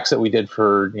two tracks that we did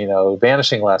for,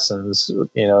 Vanishing Lessons,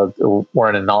 were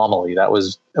an anomaly. It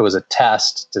was a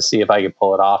test to see if I could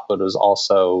pull it off, but it was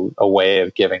also a way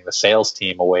of giving the sales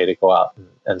team a way to go out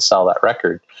and sell that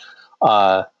record.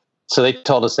 So they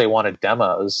told us they wanted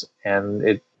demos, and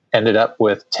it ended up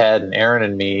with Ted and Aaron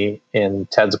and me in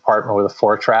Ted's apartment with a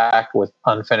 4-track with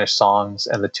unfinished songs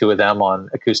and the two of them on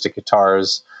acoustic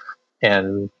guitars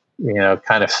and,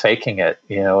 kind of faking it.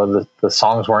 The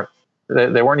songs weren't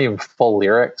even full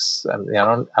lyrics. I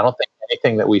don't think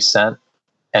anything that we sent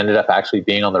ended up actually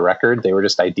being on the record. They were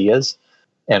just ideas.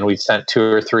 And we sent 2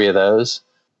 or 3 of those.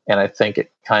 And I think it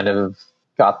kind of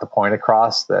got the point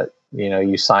across that,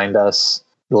 you signed us,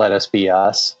 let us be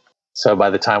us. So by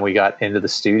the time we got into the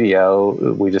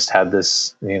studio, we just had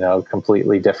this,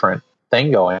 completely different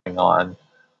thing going on.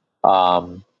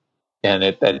 And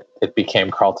it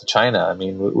became Crawl to China. I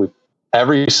mean,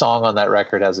 every song on that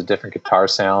record has a different guitar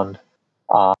sound.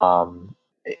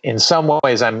 In some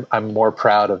ways, I'm more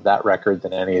proud of that record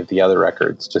than any of the other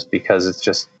records, just because it's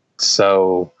just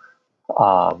so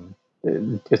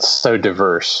it's so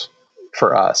diverse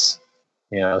for us,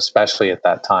 especially at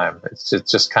that time. It's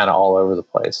just kind of all over the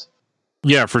place.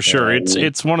 Yeah, for sure.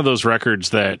 It's one of those records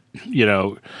that,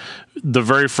 the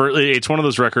very first, it's one of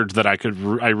those records that I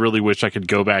really wish I could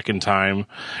go back in time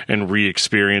and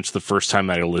re-experience the first time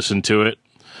that I listened to it,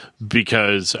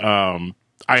 because I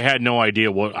had no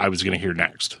idea what I was going to hear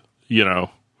next.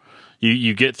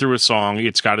 You get through a song,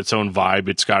 it's got its own vibe,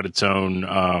 it's got its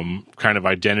own kind of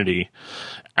identity,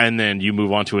 and then you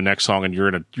move on to a next song and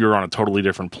you're on a totally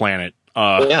different planet.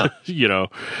 And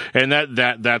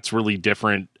that's really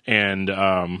different. And,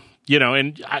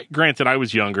 granted, I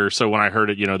was younger, so when I heard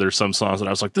it, there's some songs that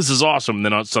I was like, this is awesome. And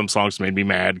then some songs made me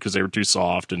mad because they were too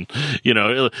soft and,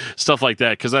 stuff like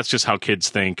that. Cause that's just how kids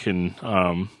think. And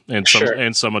some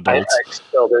adults. I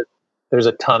still, there's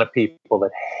a ton of people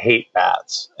that hate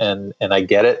Bats and I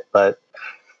get it, but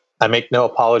I make no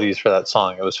apologies for that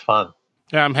song. It was fun.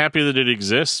 Yeah, I'm happy that it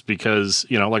exists because,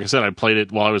 like I said, I played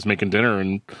it while I was making dinner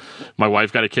and my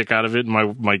wife got a kick out of it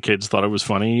and my kids thought it was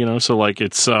funny, so like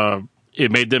it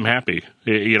made them happy,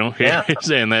 Yeah.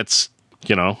 And that's,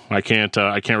 I can't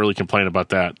really complain about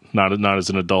that. Not as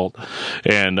an adult.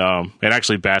 And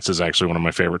actually Bats is actually one of my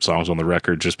favorite songs on the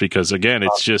record, just because again,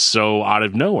 it's just so out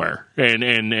of nowhere. And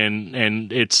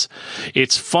it's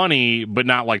funny, but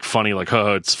not like funny, like,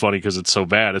 oh, it's funny because it's so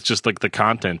bad. It's just like the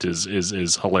content is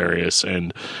hilarious.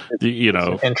 And It's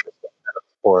interesting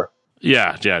metaphor.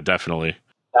 Yeah, definitely.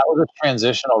 That was a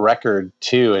transitional record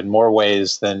too, in more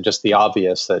ways than just the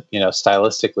obvious that,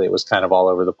 stylistically it was kind of all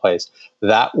over the place.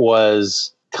 That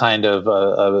was kind of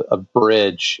a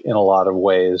bridge in a lot of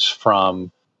ways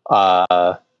from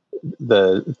the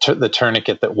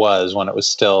tourniquet that was when it was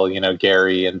still,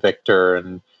 Gary and Victor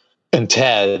and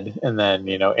Ted, and then,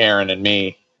 Aaron and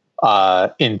me,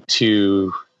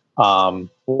 into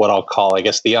what I'll call, I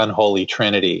guess, the unholy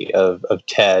trinity of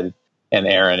Ted and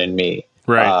Aaron and me.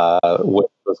 Right. Which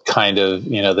was kind of,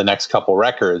 the next couple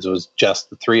records was just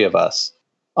the three of us.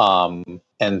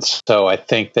 And so I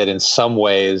think that in some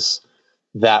ways,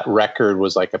 that record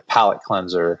was like a palate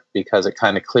cleanser because it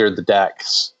kind of cleared the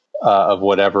decks of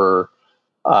whatever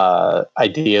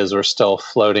ideas were still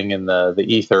floating in the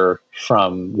ether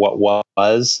from what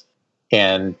was,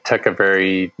 and took a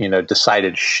very,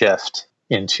 decided shift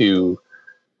into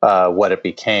what it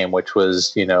became, which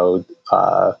was, things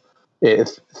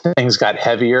got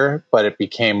heavier, but it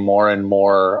became more and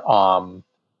more,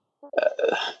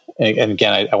 and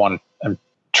again, I'm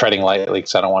treading lightly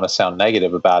because I don't want to sound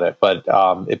negative about it, but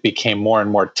it became more and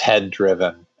more TED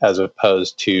driven as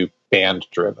opposed to band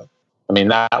driven. I mean,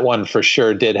 that one for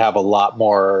sure did have a lot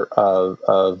more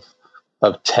of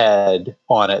Ted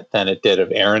on it than it did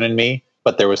of Aaron and me,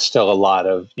 but there was still a lot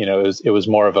of, it was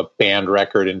more of a band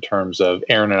record in terms of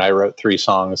Aaron and I wrote 3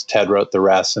 songs, Ted wrote the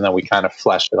rest, and then we kind of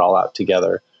fleshed it all out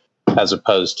together, as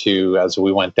opposed to, as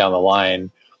we went down the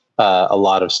line, a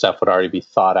lot of stuff would already be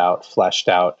thought out, fleshed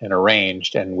out, and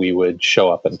arranged, and we would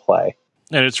show up and play.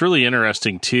 And it's really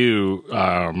interesting too,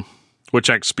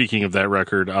 speaking of that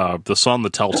record, the song "The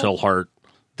Telltale Heart,"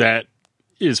 that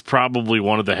is probably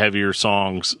one of the heavier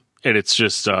songs, and it's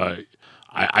just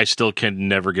I still can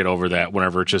never get over that.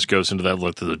 Whenever it just goes into that,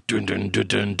 like the dun dun dun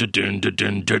dun dun dun dun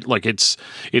dun dun, like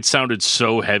it sounded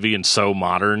so heavy and so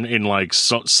modern in like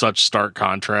such stark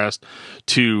contrast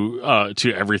to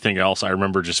everything else. I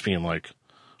remember just being like,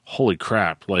 holy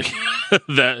crap, like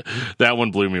that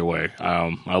one blew me away.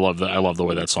 I love the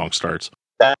way that song starts.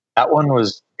 That one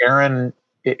was Aaron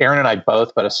and I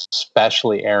both, but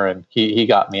especially Aaron. He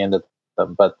got me into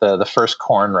them. But the first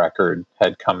Korn record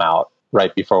had come out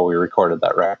right before we recorded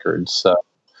that record, so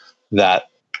that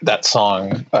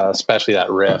song, especially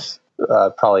that riff,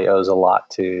 probably owes a lot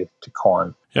to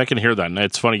Korn. Yeah, I can hear that. And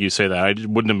it's funny you say that. I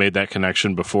wouldn't have made that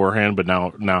connection beforehand, but now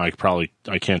I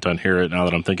can't unhear it now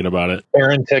that I'm thinking about it.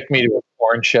 Aaron took me to a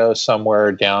Korn show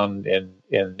somewhere down in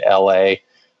LA.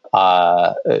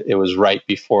 It was right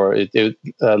before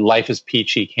Life is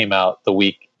Peachy came out the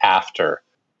week after.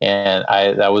 And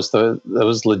that was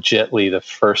legitly the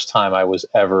first time I was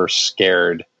ever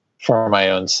scared for my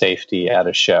own safety at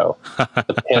a show.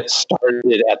 The pit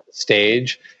started at the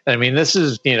stage. And I mean, this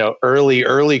is,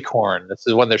 early Korn. This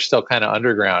is when they're still kind of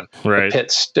underground. Right. The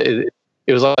pit,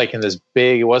 it was like in this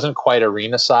big, it wasn't quite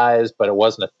arena size, but it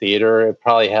wasn't a theater. It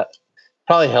probably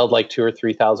held like 2,000 or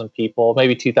 3,000 people,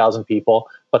 maybe 2,000 people.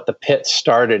 But the pit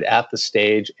started at the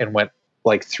stage and went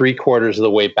like 3/4 of the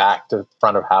way back to the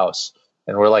front of house.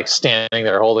 And we're like standing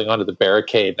there holding onto the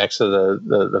barricade next to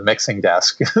the mixing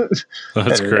desk.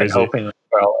 That's crazy. And hoping,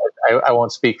 well, I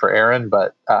won't speak for Aaron,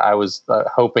 but I was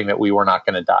hoping that we were not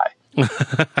going to die.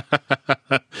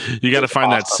 You got to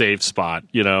find that safe spot,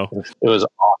 It was awesome.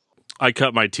 I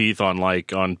cut my teeth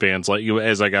on bands like,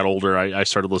 as I got older, I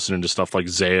started listening to stuff like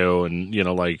Zao and,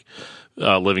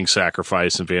 Living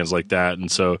Sacrifice and bands like that.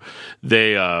 And so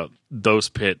those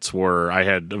pits I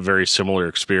had a very similar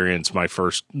experience. Going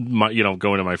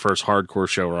to my first hardcore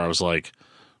show where I was like,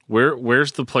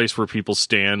 where's the place where people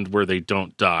stand where they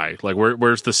don't die? Like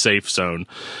where's the safe zone?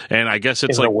 And I guess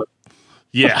it's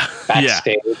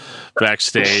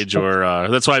backstage, or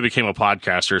that's why I became a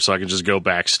podcaster, so I can just go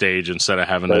backstage instead of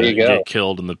having to get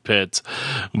killed in the pits.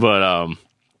 But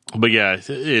yeah,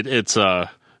 it's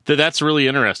that's really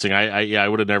interesting. I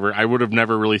would have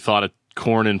never really thought of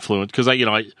Korn influence, because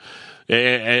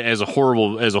as a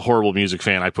horrible music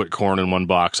fan, I put Korn in one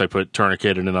box, I put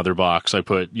Tourniquet in another box, I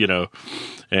put and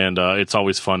it's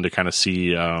always fun to kind of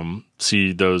see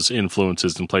those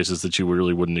influences in places that you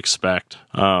really wouldn't expect.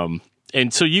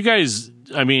 And so you guys,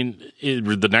 I mean,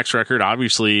 the next record,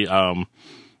 obviously,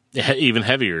 even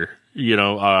heavier,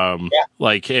 and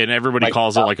everybody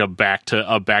calls it like a back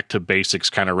to basics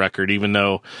kind of record, even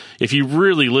though if you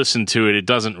really listen to it, it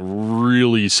doesn't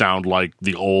really sound like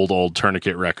the old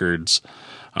Tourniquet records.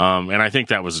 And I think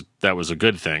that was a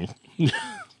good thing.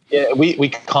 Yeah, we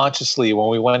consciously, when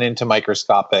we went into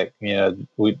Microscopic,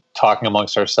 we talking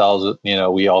amongst ourselves,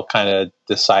 we all kind of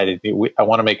decided I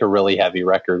want to make a really heavy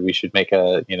record. We should make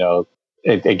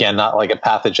again, not like a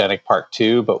Pathogenic Part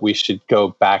 2, but we should go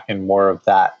back in more of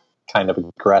that kind of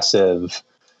aggressive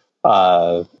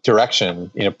direction,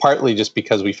 partly just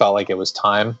because we felt like it was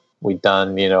time. We'd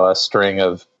done, a string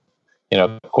of,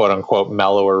 quote unquote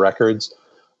mellower records.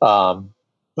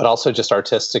 But also just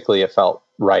artistically, it felt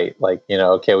right. Like,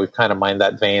 okay, we've kind of mined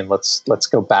that vein. Let's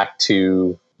go back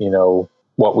to,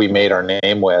 what we made our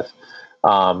name with.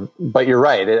 But you're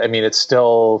right. It's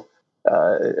still,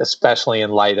 especially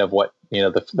in light of what,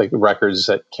 the records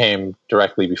that came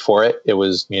directly before it, it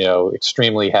was,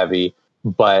 extremely heavy.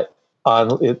 But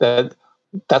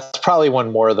that's probably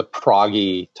when more of the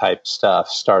proggy type stuff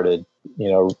started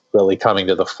really coming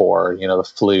to the fore,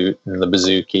 the flute and the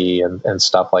bouzouki and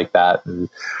stuff like that. And,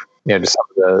 just some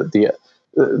of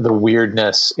the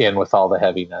weirdness in with all the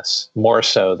heaviness, more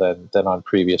so than on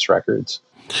previous records.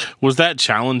 Was that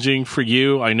challenging for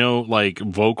you? I know, like,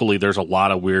 vocally, there's a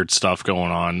lot of weird stuff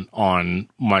going on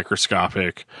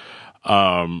Microscopic.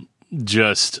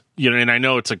 Just, and I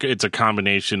know it's a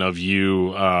combination of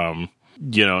you, and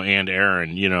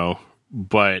Aaron,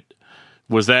 but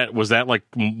was that like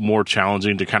more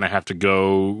challenging to kind of have to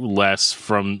go less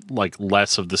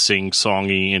of the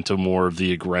sing-songy into more of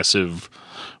the aggressive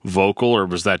vocal, or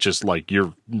was that just like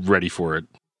you're ready for it?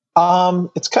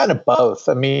 It's kind of both.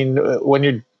 I mean, when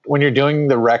you're doing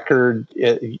the record,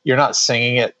 you're not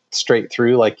singing it straight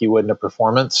through like you would in a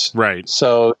performance, right?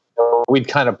 So we'd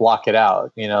kind of block it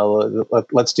out.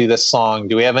 Let's do this song.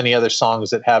 Do we have any other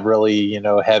songs that have really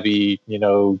heavy,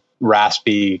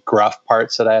 raspy, gruff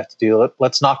parts that I have to do?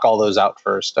 Let's knock all those out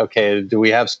first. Okay, do we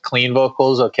have clean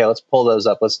vocals? Okay, let's pull those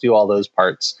up. Let's do all those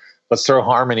parts. Let's throw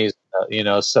harmonies.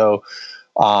 So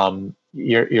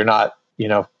you're not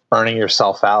burning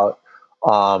yourself out.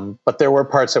 But there were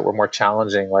parts that were more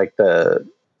challenging, like the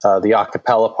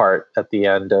acapella part at the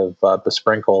end of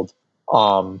Besprinkled.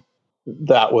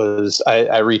 That was,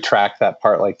 I retracked that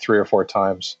part like 3 or 4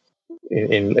 times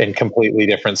in completely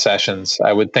different sessions.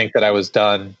 I would think that I was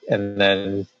done, and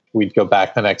then we'd go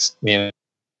back the next day,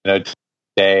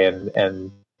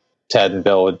 and Ted and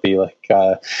Bill would be like,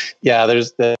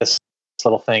 there's this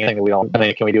little thing that we don't, I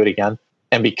mean, can we do it again?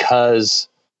 And because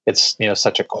it's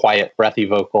such a quiet, breathy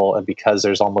vocal, and because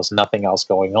there's almost nothing else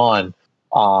going on,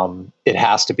 it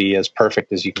has to be as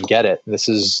perfect as you can get it. This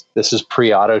is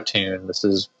pre-auto tune. This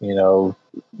is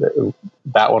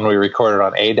that one we recorded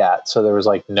on ADAT, so there was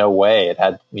like no way. It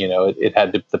had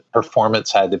the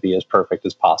performance had to be as perfect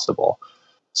as possible.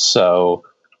 So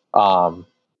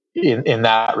in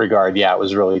that regard, it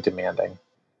was really demanding,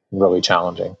 really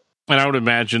challenging. And I would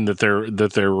imagine that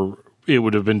it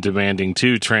would have been demanding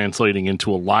too, translating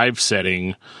into a live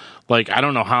setting. Like, I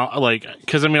don't know how, like,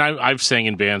 because I mean, I've sang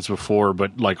in bands before,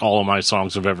 but like all of my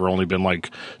songs have ever only been like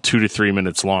 2 to 3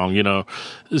 minutes long,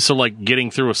 So like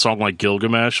getting through a song like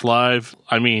Gilgamesh live,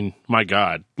 I mean, my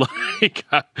God, like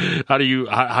how do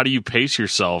you pace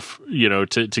yourself,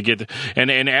 to get,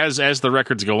 and as the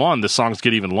records go on, the songs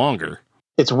get even longer.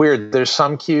 It's weird. There's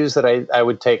some cues that I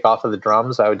would take off of the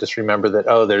drums. I would just remember that,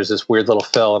 there's this weird little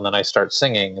fill, and then I start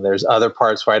singing. And there's other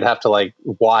parts where I'd have to like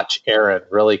watch Aaron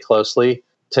really closely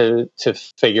to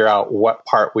figure out what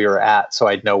part we were at, so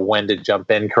I'd know when to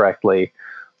jump in correctly.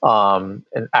 And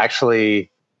actually,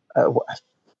 it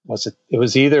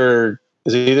was either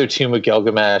Tomb of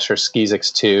Gilgamesh or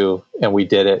Skeezix 2, and we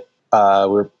did it.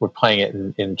 We're playing it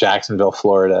in Jacksonville,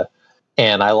 Florida,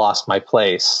 and I lost my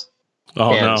place.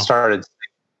 Started,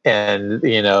 and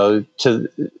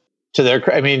to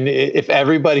their, I mean, if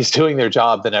everybody's doing their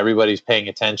job, then everybody's paying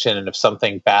attention. And if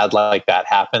something bad like that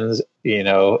happens,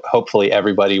 hopefully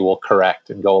everybody will correct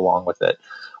and go along with it.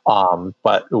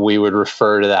 But we would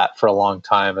refer to that for a long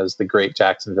time as the Great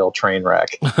Jacksonville Train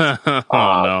Wreck. No.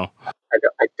 I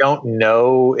don't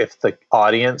know if the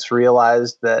audience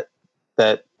realized that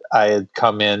I had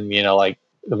come in, like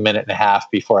a minute and a half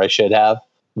before I should have.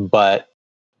 But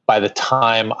by the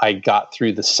time I got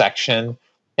through the section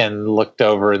and looked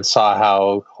over and saw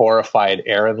how horrified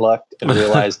Aaron looked, and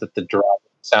realized that the drum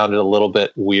sounded a little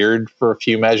bit weird for a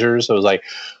few measures, I was like,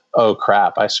 oh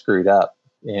crap, I screwed up,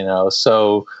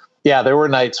 So there were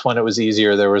nights when it was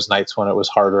easier. There was nights when it was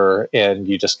harder, and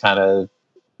you just kind of,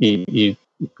 you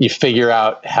figure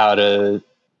out how to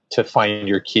find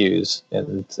your cues.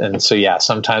 And so,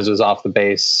 sometimes it was off the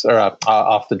bass or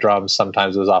off the drums.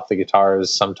 Sometimes it was off the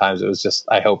guitars. Sometimes it was just,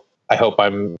 I hope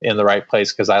I'm in the right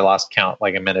place because I lost count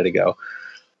like a minute ago.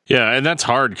 Yeah, and that's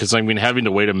hard because, I mean, having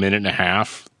to wait a minute and a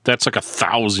half, that's like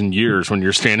 1,000 years when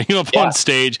you're standing up on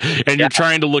stage and you're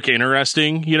trying to look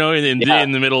interesting, in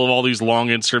the middle of all these long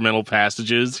instrumental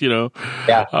passages, like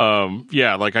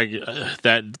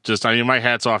my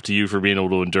hat's off to you for being able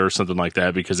to endure something like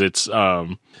that, because it's,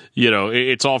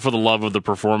 it's all for the love of the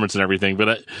performance and everything.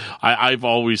 But I've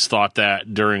always thought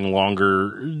that during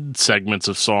longer segments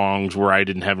of songs where I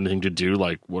didn't have anything to do,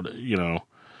 like what,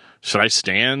 should I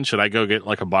stand? Should I go get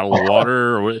like a bottle of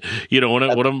water? Or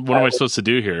what am I supposed to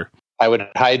do here? I would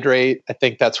hydrate. I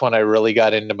think that's when I really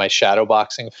got into my shadow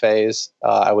boxing phase.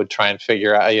 I would try and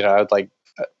figure out, I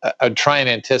would try and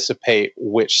anticipate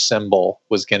which cymbal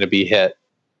was going to be hit,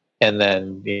 and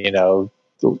then,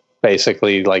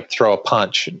 basically like throw a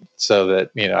punch so that,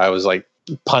 I was like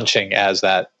punching as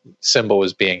that cymbal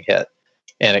was being hit.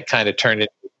 And it kind of turned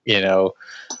into,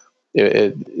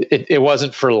 it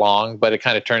wasn't for long, but it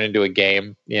kind of turned into a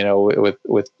game,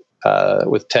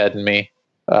 with Ted and me,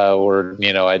 where,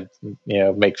 I'd,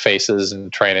 make faces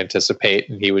and try and anticipate,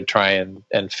 and he would try and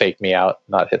fake me out,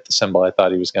 not hit the symbol I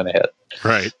thought he was going to hit.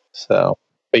 Right. So,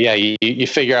 but yeah, you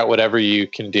figure out whatever you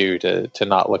can do to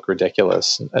not look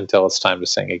ridiculous until it's time to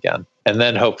sing again. And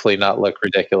then hopefully not look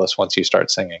ridiculous once you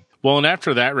start singing. Well, and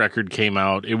after that record came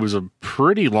out, it was a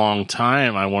pretty long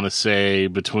time, I want to say,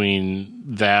 between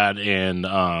that and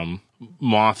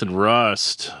Moth and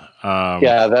Rust.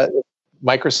 That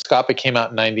Microscopic came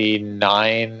out in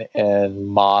 99 and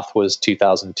Moth was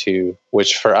 2002,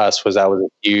 which for us was a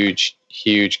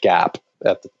huge gap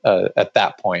at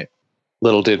that point.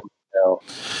 Little did we know.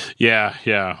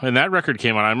 Yeah. And that record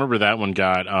came out. I remember that one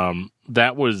got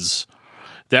that was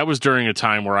during a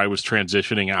time where I was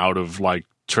transitioning out of like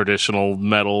traditional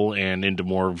metal and into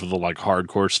more of the like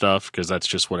hardcore stuff, because that's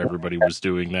just what everybody was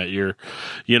doing that year,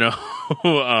 and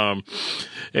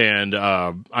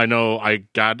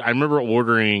I remember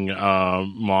ordering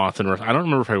Moth and Rust. I don't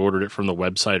remember if I ordered it from the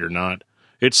website or not.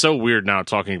 It's so weird now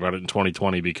talking about it in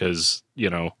 2020 because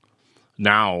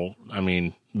now, I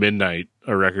mean, midnight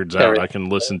a record's out, I can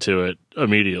listen to it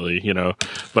immediately,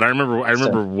 but I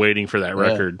remember waiting for that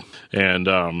record. And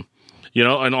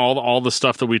and all the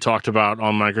stuff that we talked about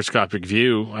on Microscopic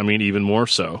View, I mean, even more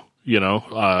so,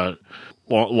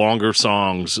 longer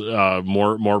songs,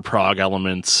 more prog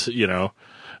elements,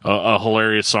 a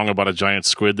hilarious song about a giant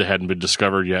squid that hadn't been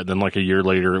discovered yet. Then like a year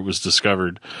later, it was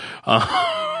discovered.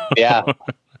 Yeah.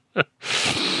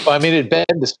 Well, I mean, it had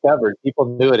been discovered. People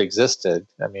knew it existed.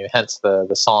 I mean, hence the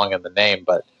song and the name.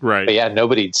 But yeah,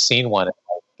 nobody'd seen one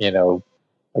in,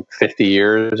 like 50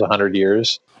 years, 100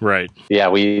 years. Right. Yeah,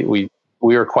 we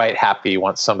were quite happy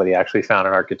once somebody actually found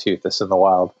an Architeuthis in the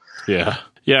wild. Yeah.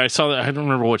 Yeah, I saw that. I don't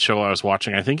remember what show I was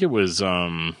watching. I think it was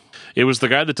the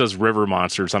guy that does River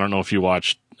Monsters. I don't know if you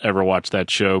ever watched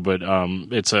that show, but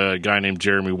it's a guy named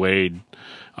Jeremy Wade.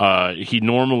 He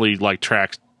normally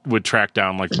would track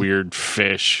down like weird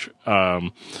fish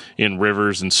in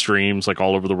rivers and streams like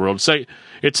all over the world. So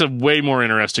it's a way more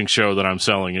interesting show than I'm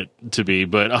selling it to be,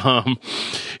 but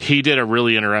he did a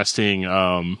really interesting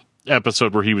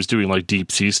episode where he was doing like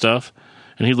deep sea stuff,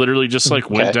 and he literally just like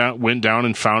went down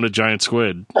and found a giant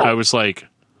squid. I was like,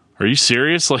 are you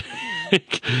serious? Like,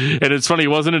 and it's funny, it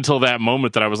wasn't until that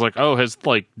moment that I was like, oh,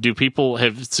 do people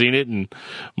have seen it? And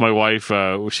my wife,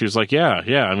 she was like,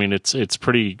 yeah. I mean, it's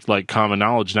pretty like common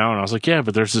knowledge now. And I was like, yeah,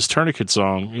 but there's this Tourniquet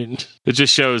song. It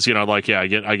just shows, I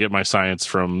get my science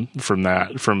from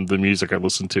the music I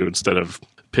listen to instead of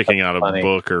picking out a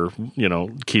book or,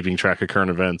 keeping track of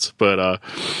current events. But,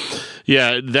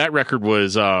 that record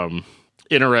was,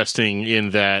 interesting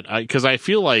in that because I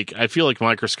feel like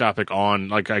Microscopic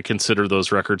I consider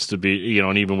those records to be,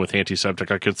 and even with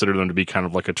Antiseptic, I consider them to be kind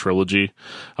of like a trilogy.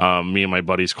 Me and my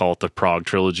buddies call it the Prague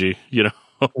trilogy, and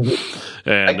I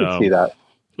can see that.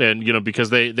 And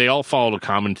because they all followed a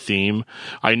common theme.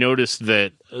 I noticed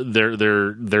that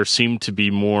there seemed to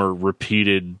be more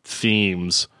repeated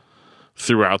themes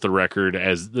throughout the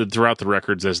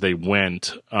records as they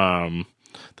went.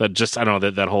 That just, I don't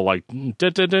know, that whole like, I don't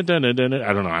even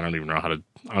know how to,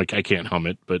 I can't hum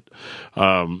it, but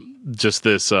just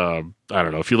this, I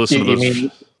don't know, if you listen to those.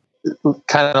 You mean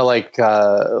kind of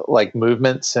like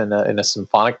movements in a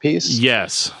symphonic piece?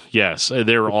 Yes.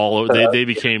 They were they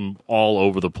became all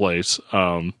over the place.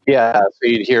 So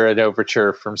you'd hear an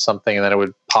overture from something and then it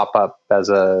would pop up as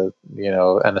an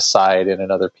aside in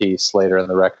another piece later in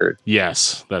the record.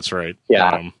 Yes, that's right.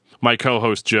 Yeah. My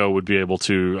co-host Joe would be able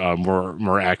to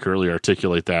more accurately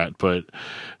articulate that, but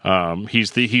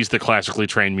he's the classically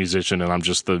trained musician, and I'm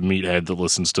just the meathead that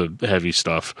listens to heavy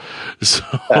stuff. So,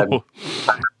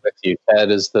 with you, Ted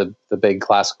is the big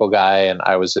classical guy, and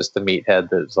I was just the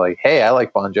meathead that's like, hey, I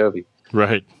like Bon Jovi.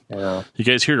 Right. You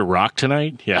guys here to rock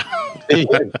tonight? Yeah.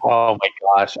 Oh my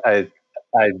gosh, I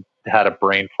had a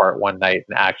brain fart one night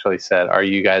and actually said, "Are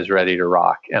you guys ready to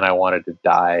rock?" And I wanted to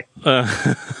die. I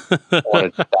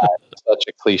wanted to die. It's such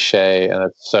a cliche, and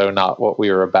it's so not what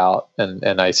we were about.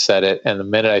 And I said it, and the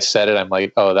minute I said it, I'm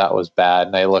like, "Oh, that was bad."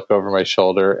 And I look over my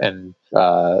shoulder, and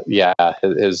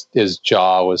his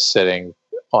jaw was sitting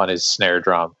on his snare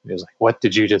drum. He was like, "What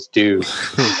did you just do?"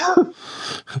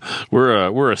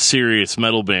 We're a serious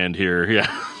metal band here.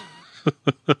 Yeah.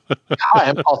 Hi,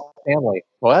 I'm Paul Stanley.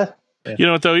 What? Yeah. You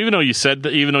know what though? Even though you said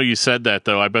that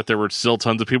though, I bet there were still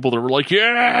tons of people that were like,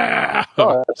 "Yeah!"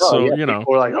 People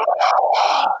were like,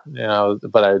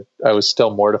 but I was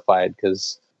still mortified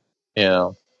because,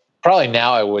 Probably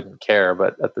now I wouldn't care,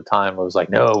 but at the time I was like,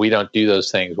 no, we don't do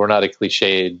those things. We're not a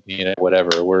cliched,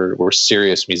 whatever. We're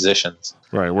serious musicians.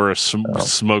 Right. We're a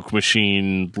smoke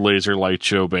machine laser light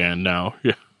show band now.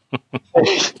 Yeah.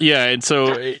 Yeah. And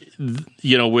so,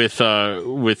 with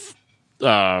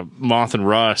Moth and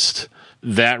Rust,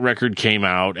 that record came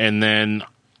out, and then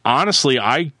honestly,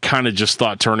 I kind of just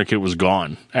thought Tourniquet was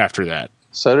gone after that.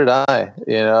 So did I.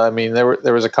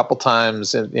 There was a couple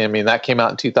times, that came out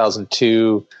in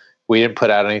 2002. We didn't put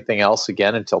out anything else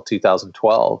again until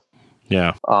 2012.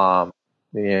 Yeah. And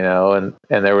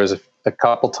there was a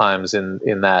couple times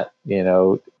in that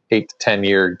 8 to 10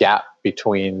 year gap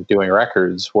between doing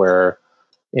records where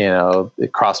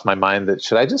it crossed my mind that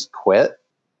should I just quit?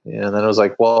 And then I was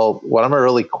like, well, what am I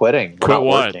really quitting? Quit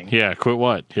what? Working. Yeah, quit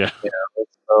what? Yeah.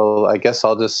 So I guess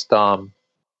I'll just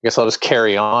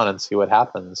carry on and see what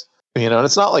happens. And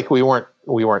it's not like we weren't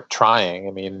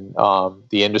trying. The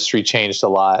industry changed a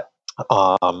lot.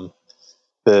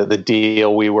 The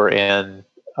deal we were in,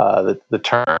 the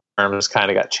terms kind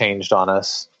of got changed on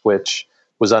us, which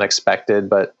was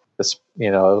unexpected, but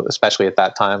especially at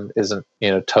that time isn't,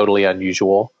 totally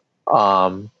unusual.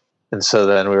 And so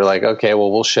then we were like, okay,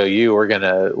 well, we'll show you,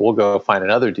 we'll go find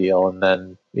another deal. And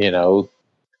then,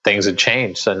 things had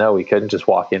changed. So no, we couldn't just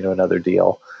walk into another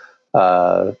deal.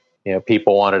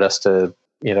 People wanted us to,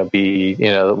 be,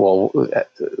 well,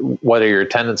 what are your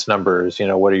attendance numbers?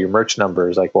 What are your merch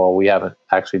numbers? Like, well, we haven't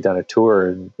actually done a tour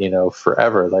in,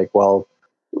 forever. Like, well,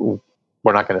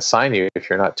 we're not going to sign you if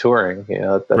you're not touring.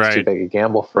 That's right. Too big a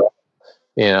gamble for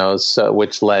us. So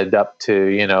which led up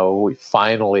to, we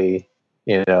finally,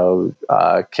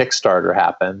 Kickstarter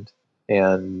happened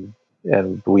and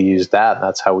we used that, and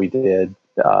that's how we did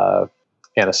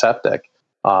Antiseptic.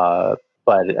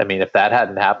 But if that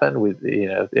hadn't happened,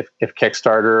 if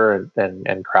Kickstarter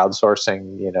and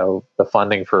crowdsourcing, the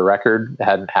funding for a record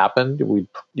hadn't happened,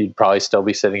 you'd probably still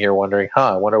be sitting here wondering,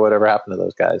 I wonder whatever happened to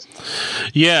those guys.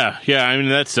 Yeah.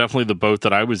 That's definitely the boat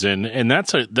that I was in, and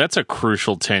that's a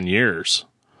crucial 10 years.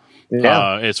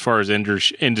 Yeah. As far as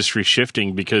industry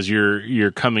shifting, because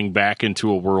you're coming back into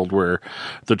a world where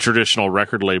the traditional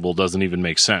record label doesn't even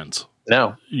make sense.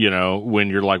 No. When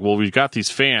you're like, well, we've got these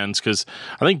fans, because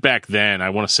I think back then, I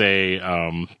want to say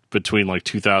between like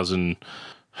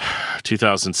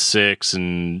 2006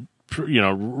 and,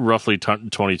 roughly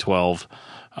 2012,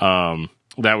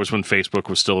 that was when Facebook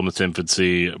was still in its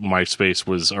infancy. MySpace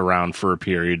was around for a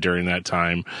period during that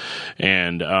time.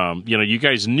 And, you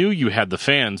guys knew you had the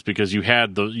fans because you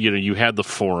had you had the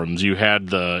forums, you had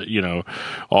the,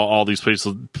 all these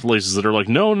places that are like,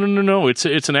 no, it's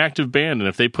an active band. And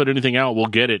if they put anything out, we'll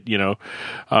get it, Yeah.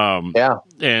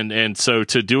 And so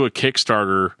to do a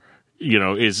Kickstarter,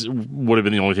 would have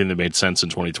been the only thing that made sense in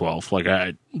 2012. Like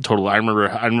I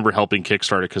remember helping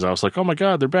Kickstarter because I was like, oh my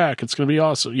God, they're back. It's going to be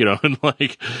awesome. And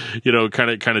like, kind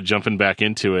of jumping back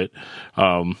into it.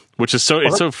 Which is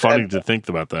it's so funny to think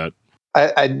about that.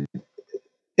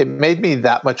 It made me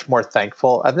that much more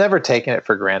thankful. I've never taken it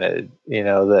for granted,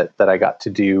 that I got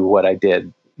to do what I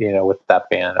did, with that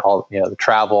band, all, the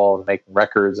travel and making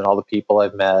records and all the people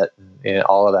I've met and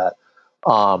all of that.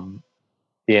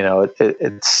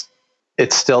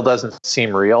 It still doesn't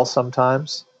seem real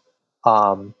sometimes.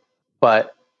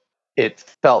 But it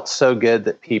felt so good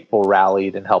that people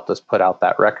rallied and helped us put out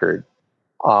that record.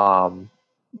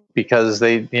 Because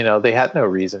they had no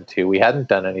reason to. We hadn't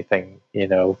done anything,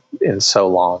 in so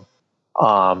long.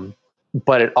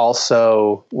 But it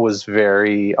also was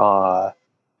very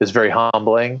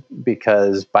humbling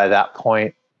because by that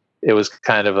point it was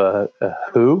kind of a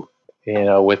who,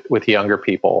 with younger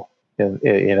people. And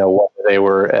whether they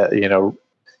were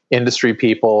industry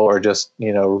people or just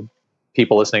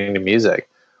people listening to music,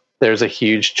 there's a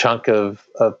huge chunk of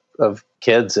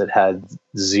kids that had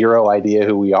zero idea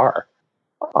who we are,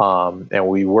 and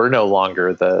we were no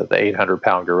longer the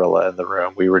 800-pound gorilla in the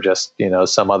room. We were just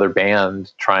some other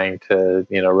band trying to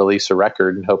release a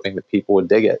record and hoping that people would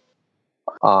dig it.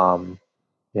 And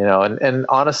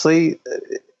honestly,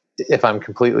 if I'm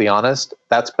completely honest,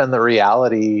 that's been the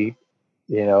reality,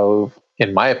 in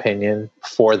my opinion,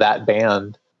 for that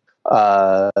band,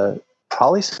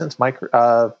 probably since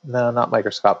not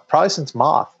Microscope, probably since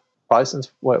Moth, since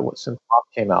Moth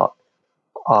came out.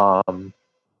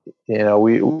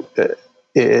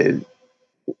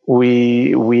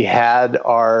 We had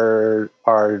our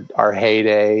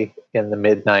heyday in the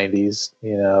mid 90s.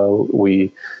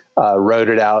 We rode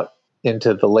it out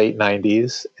into the late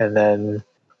 90s, and then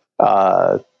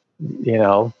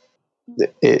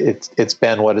it's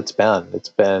been what it's been. It's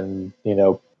been,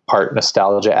 part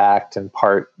nostalgia act and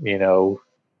part,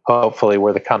 hopefully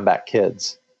we're the comeback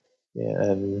kids.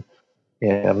 And,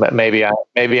 Yeah, maybe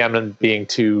I'm being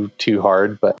too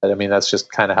hard, but I mean that's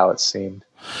just kind of how it seemed.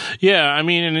 Yeah, I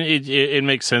mean, and it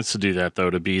makes sense to do that though,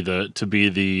 to be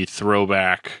the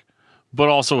throwback, but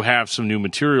also have some new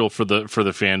material for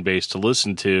the fan base to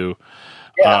listen to.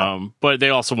 Yeah. But they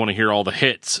also want to hear all the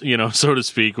hits, so to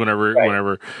speak,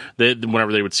 whenever they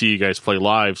would see you guys play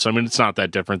live. So I mean, it's not that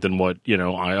different than what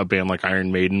a band like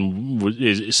Iron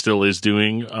Maiden still is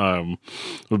doing.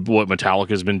 What Metallica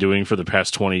has been doing for the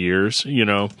past 20 years.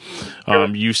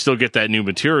 You still get that new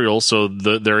material, so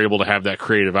they're able to have that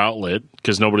creative outlet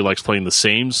because nobody likes playing the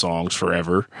same songs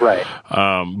forever. Right.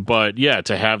 But yeah,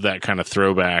 to have that kind of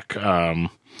throwback.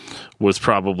 Was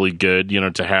probably good,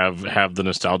 to have the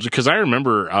nostalgia. Because I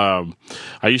remember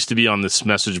I used to be on this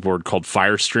message board called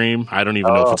Firestream. I don't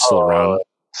even know if it's still around.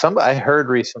 I heard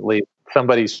recently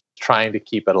somebody's trying to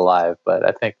keep it alive, but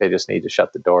I think they just need to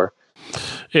shut the door.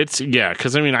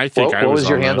 Because I mean, I think what was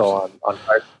your handle on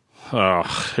Firestream?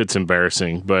 Oh, it's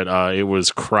embarrassing, but it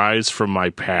was Cries from My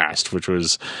Past, which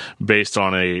was based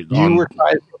on You were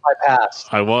Cries from My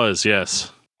Past. I was,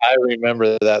 yes. I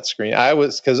remember that screen. I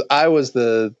was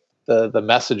the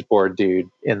message board dude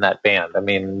in that band. I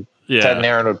mean, Ted and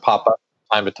Aaron would pop up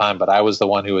from time to time, but I was the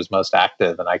one who was most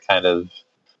active, and I kind of,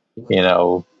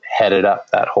 headed up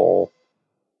that whole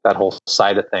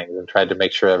side of things and tried to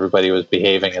make sure everybody was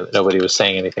behaving and that nobody was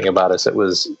saying anything about us that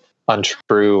was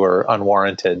untrue or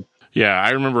unwarranted. Yeah, I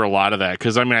remember a lot of that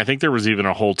because I mean, I think there was even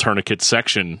a whole tourniquet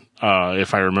section,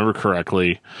 if I remember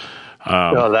correctly.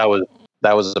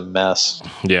 That was a mess.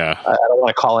 Yeah. I don't want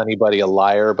to call anybody a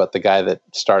liar, but the guy that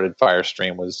started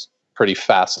Firestream was pretty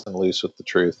fast and loose with the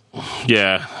truth.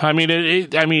 Yeah. I mean,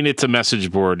 it's a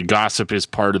message board. Gossip is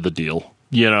part of the deal,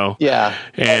 Yeah.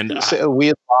 And so we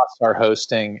had lost our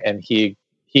hosting, and he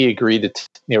agreed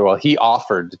to, he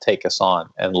offered to take us on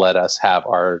and let us have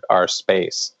our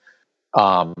space.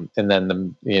 And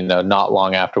then not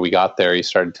long after we got there, he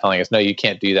started telling us, no, you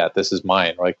can't do that. This is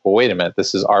mine. We're like, well, wait a minute.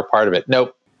 This is our part of it.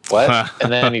 Nope. What?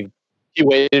 And then he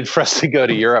waited for us to go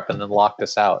to Europe and then locked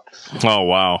us out. Oh,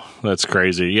 wow. That's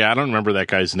crazy. Yeah, I don't remember that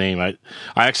guy's name. I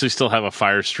actually still have a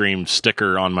Firestream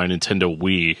sticker on my Nintendo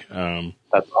Wii.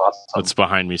 That's awesome. It's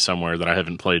behind me somewhere that I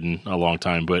haven't played in a long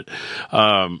time. But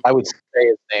I would say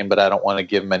his name, but I don't want to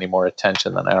give him any more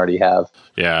attention than I already have.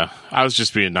 Yeah, I was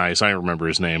just being nice. I don't remember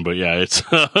his name, but yeah, it's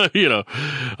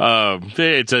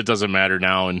it doesn't matter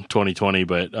now in 2020.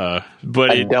 But I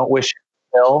don't wish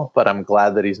ill, but I'm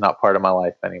glad that he's not part of my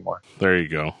life anymore. There you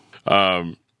go.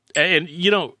 And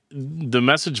the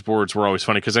message boards were always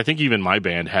funny because I think even my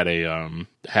band had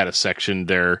a section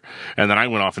there, and then I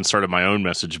went off and started my own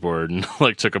message board and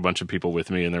took a bunch of people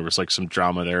with me, and there was some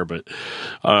drama there. But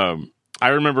I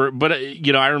remember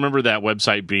that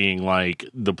website being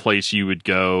the place you would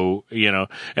go, and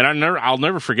I'll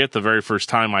never forget the very first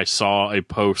time I saw a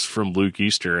post from Luke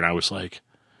Easter, and I was like,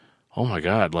 oh my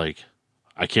God,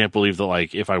 I can't believe that,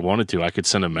 if I wanted to, I could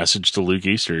send a message to Luke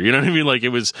Easter. You know what I mean? It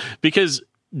was because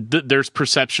there's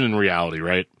perception and reality,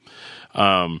 right?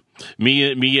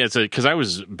 Because I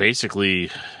was basically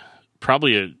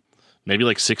probably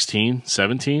maybe 16,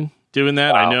 17 doing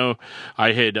that. Wow. I know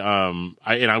I had,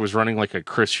 I was running a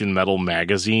Christian metal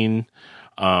magazine.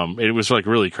 It was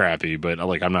really crappy, but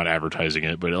I'm not advertising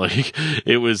it, but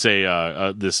it was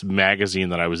this magazine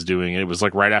that I was doing. It was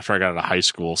right after I got out of high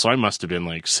school. So I must have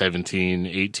been 17,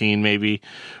 18 maybe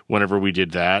whenever we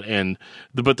did that.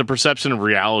 But the perception of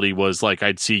reality was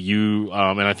I'd see you,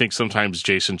 and I think sometimes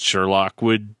Jason Sherlock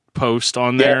would post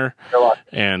on there. Sherlock.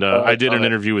 And I did an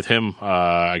interview with him,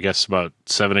 I guess about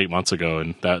 7-8 months ago.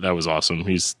 And that was awesome.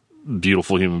 He's a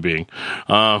beautiful human being.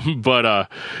 But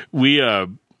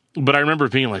I remember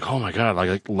being oh my God,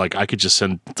 I could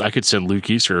send Luke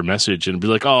Easter a message and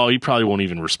be oh, he probably won't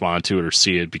even respond to it or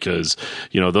see it because,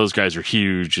 those guys are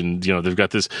huge and, they've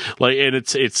got this, and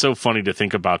it's so funny to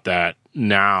think about that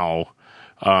now,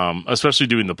 especially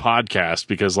doing the podcast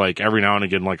because every now and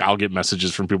again, I'll get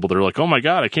messages from people that are oh my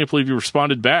God, I can't believe you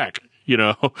responded back,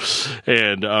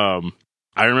 and,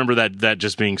 I remember that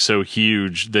just being so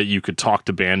huge that you could talk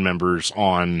to band members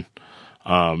on,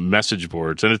 message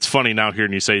boards. And it's funny now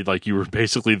hearing you say you were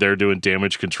basically there doing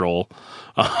damage control.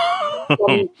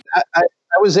 I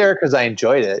was there because I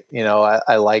enjoyed it.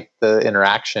 I liked the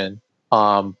interaction.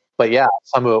 But yeah,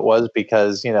 some of it was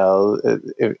because,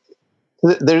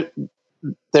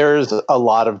 there's a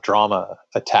lot of drama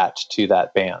attached to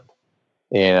that band.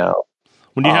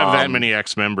 When you have that many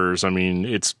ex-members, I mean,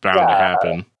 it's bound to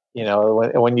happen.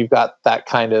 When you've got that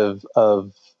kind of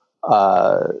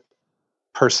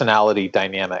personality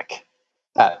dynamic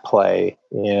at play,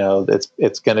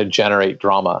 it's going to generate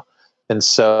drama. And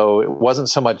so it wasn't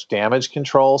so much damage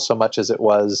control so much as it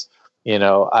was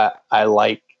I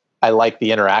like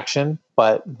the interaction,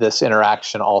 but this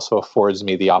interaction also affords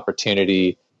me the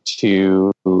opportunity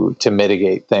to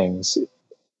mitigate things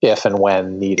if and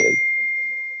when needed.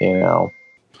 And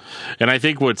I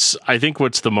think what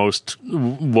was the most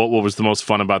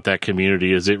fun about that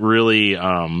community is it really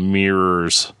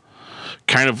mirrors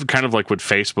kind of like what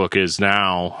Facebook is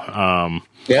now.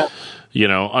 Yeah.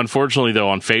 Unfortunately though,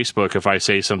 on Facebook, if I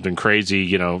say something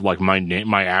crazy, like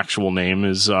my actual name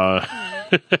is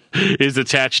is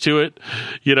attached to it,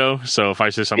 so if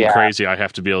I say something crazy, I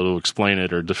have to be able to explain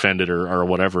it or defend it or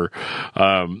whatever.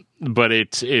 But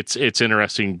it's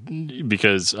interesting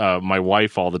because my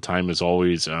wife all the time is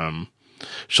always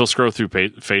she'll scroll through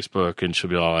Facebook and she'll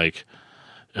be all like,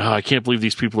 oh, I can't believe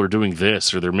these people are doing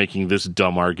this, or they're making this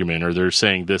dumb argument, or they're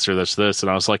saying this or this. And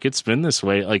I was like, it's been this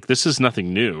way. Like, this is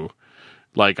nothing new.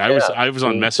 Like I was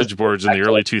on message boards in the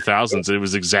early 2000s. It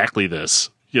was exactly this,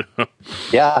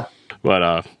 Yeah.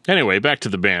 But anyway, back to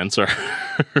the band. Sorry.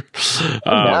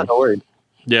 No worries.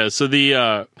 Yeah. So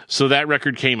so that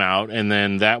record came out, and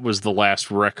then that was the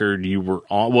last record you were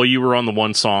on. Well, you were on the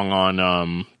one song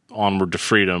on Onward to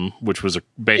Freedom, which was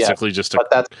basically just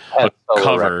a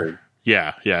cover. Record.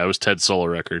 Yeah, it was Ted's solo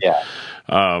record. Yeah.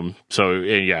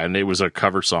 And it was a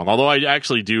cover song. Although I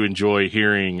actually do enjoy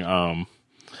hearing,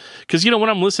 because when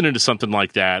I'm listening to something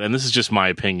like that, and this is just my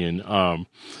opinion,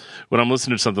 when I'm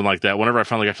listening to something like that, whenever I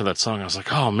finally got to that song, I was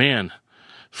like, oh man,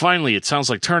 finally, it sounds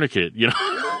like Tourniquet, and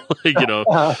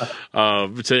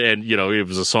it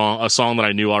was a song that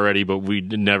I knew already, but we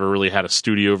never really had a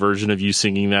studio version of you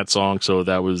singing that song, so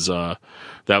that was a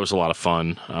lot of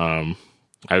fun.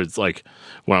 I was like,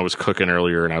 when I was cooking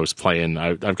earlier and I was playing,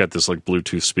 I've got this like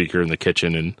Bluetooth speaker in the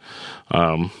kitchen, and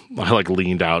I like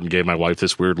leaned out and gave my wife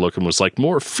this weird look and was like,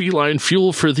 more feline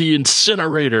fuel for the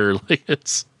incinerator. Like,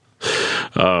 it's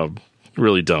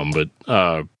really dumb, but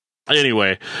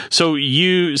anyway, so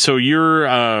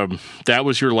you're that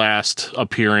was your last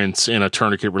appearance in a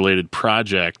Tourniquet related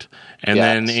project, and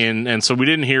yes. then so we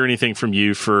didn't hear anything from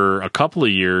you for a couple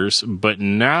of years, but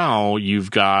now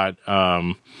you've got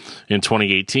in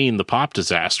 2018 the Pop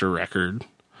Disaster record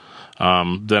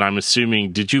that I'm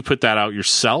assuming, did you put that out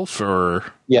yourself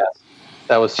or? Yes,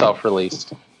 that was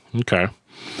self-released. Okay.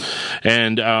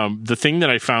 And the thing that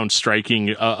I found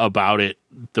striking about it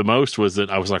the most was that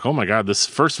I was like, oh my God,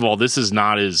 first of all, this is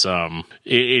not as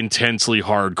intensely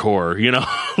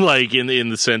hardcore, like in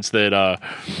the sense that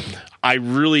I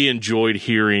really enjoyed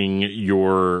hearing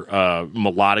your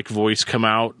melodic voice come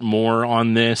out more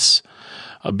on this.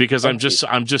 Because I'm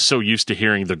just so used to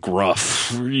hearing the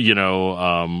gruff,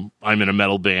 I'm in a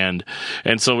metal band,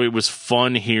 and so it was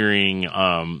fun hearing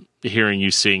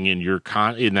you sing in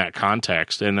in that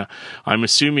context. And I'm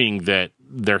assuming that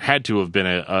there had to have been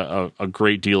a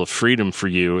great deal of freedom for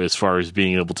you as far as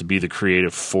being able to be the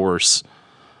creative force,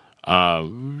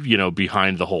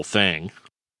 behind the whole thing.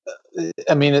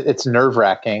 I mean, it's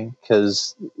nerve-wracking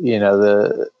because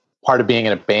the part of being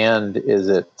in a band is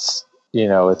it's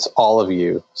all of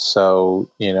you. So,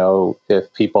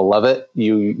 if people love it,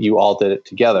 you all did it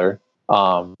together.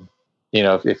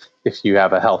 If you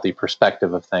have a healthy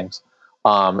perspective of things.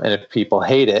 And if people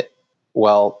hate it,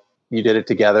 well, you did it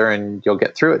together and you'll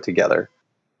get through it together.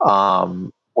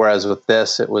 Whereas with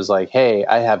this, it was like, hey,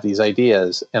 I have these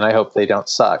ideas and I hope they don't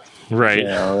suck. Right.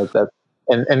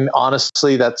 And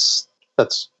honestly, that's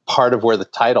part of where the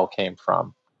title came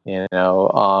from. I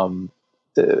know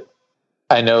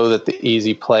that the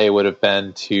easy play would have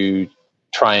been to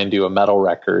try and do a metal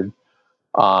record.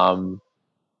 But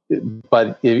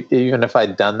even if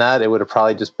I'd done that, it would have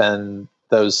probably just been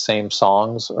those same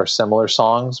songs or similar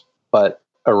songs, but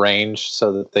arranged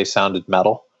so that they sounded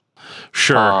metal.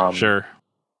 Sure.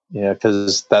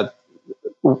 Because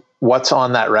what's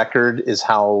on that record is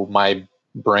how my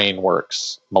brain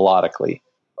works melodically.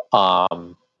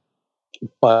 But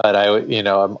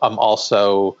I'm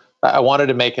also, I wanted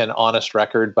to make an honest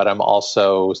record, but I'm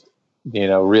also,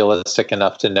 realistic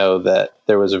enough to know that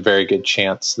there was a very good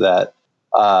chance that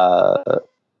a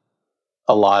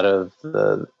lot of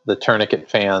the Tourniquet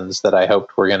fans that I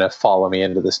hoped were going to follow me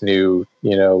into this new,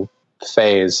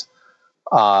 phase,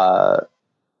 I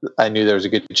knew there was a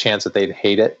good chance that they'd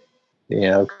hate it,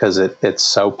 because it's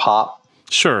so pop.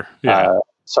 Sure. Yeah.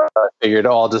 So I figured,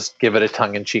 I'll just give it a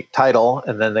tongue-in-cheek title,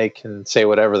 and then they can say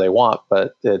whatever they want.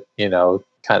 But it,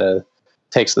 kind of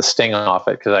takes the sting off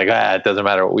it because, it doesn't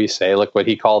matter what we say. Look what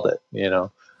he called it.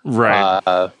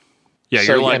 Right. Yeah,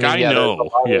 so, you're like, I know.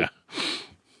 Yeah.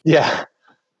 Yeah.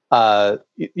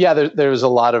 There was a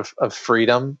lot of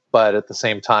freedom, but at the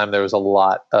same time, there was a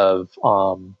lot of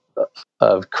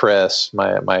Chris,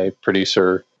 my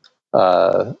producer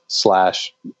 /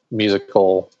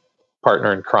 musical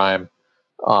partner in crime,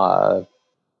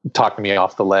 talking me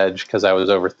off the ledge because I was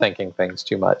overthinking things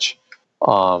too much.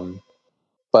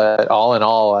 But all in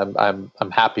all,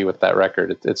 I'm happy with that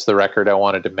record. It's the record I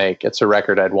wanted to make. It's a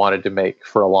record I'd wanted to make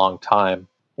for a long time,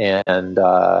 and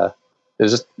it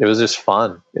was just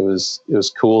fun. It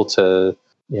was cool to,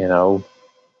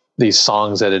 these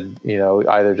songs that had,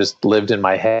 either just lived in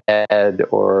my head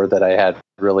or that I had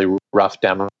really rough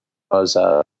demos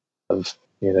of,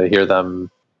 hear them,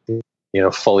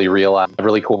 fully realized.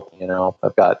 Really cool.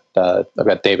 I've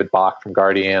got David Bach from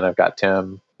Guardian. I've got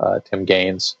Tim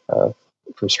Gaines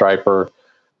from Stryper,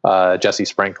 Jesse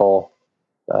Sprinkle,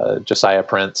 Josiah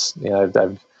Prince. I've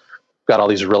got all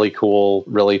these really cool,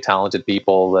 really talented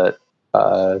people that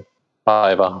probably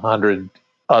have 100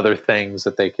 other things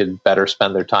that they could better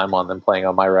spend their time on than playing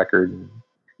on my record. And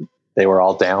they were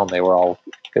all down. They were all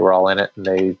in it, and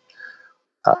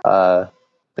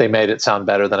they made it sound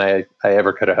better than I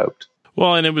ever could have hoped.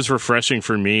 Well, and it was refreshing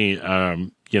for me,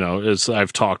 as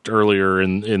I've talked earlier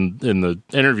in the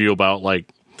interview about,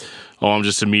 like, oh, I'm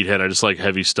just a meathead, I just like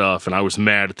heavy stuff, and I was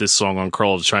mad at this song on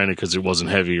Crawl to China because it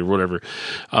wasn't heavy or whatever.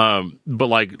 But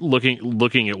like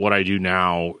looking at what I do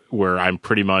now, where I'm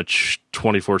pretty much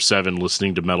 24/7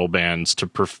 listening to metal bands to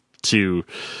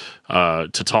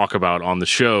talk about on the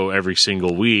show every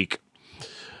single week,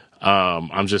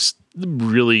 I'm just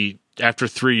really, after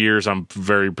 3 years, I'm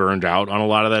very burned out on a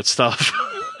lot of that stuff.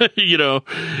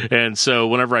 And so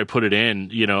whenever I put it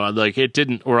in, like it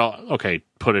didn't,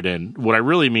 put it in. What I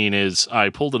really mean is I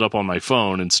pulled it up on my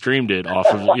phone and streamed it off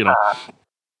of,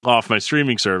 off my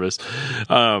streaming service.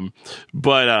 Whenever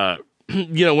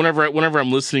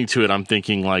I'm listening to it, I'm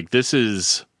thinking, like, this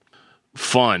is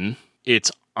fun.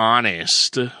 It's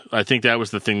honest. I think that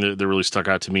was the thing that really stuck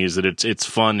out to me, is that it's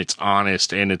fun, it's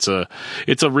honest, and it's a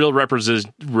real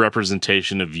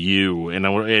representation of you.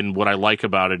 And what I like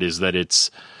about it is that it's,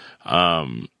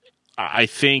 I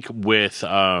think with,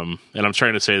 and I'm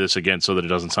trying to say this again so that it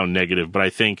doesn't sound negative, but I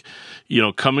think,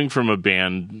 coming from a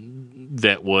band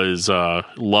that was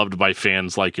loved by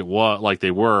fans like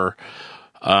they were,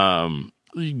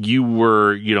 you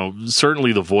were,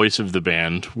 certainly the voice of the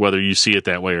band, whether you see it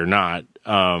that way or not.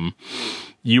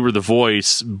 You were the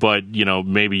voice, but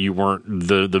maybe you weren't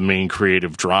the main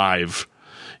creative drive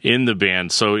in the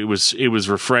band. So it was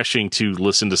refreshing to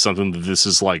listen to something that this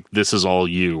is all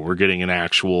you. We're getting an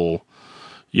actual,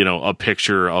 a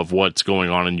picture of what's going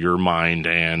on in your mind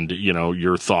and,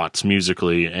 your thoughts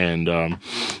musically. And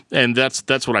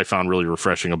that's what I found really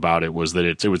refreshing about it, was that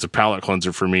it was a palate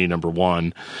cleanser for me, number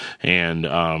one.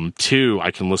 And, two, I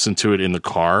can listen to it in the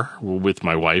car with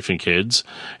my wife and kids,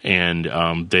 and,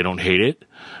 they don't hate it.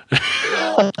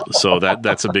 So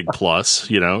that's a big plus,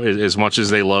 as much as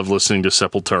they love listening to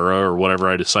Sepultura or whatever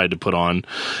I decide to put on,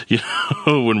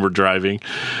 when we're driving.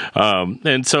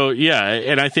 And so, yeah,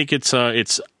 and I think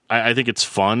I think it's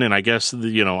fun. And I guess,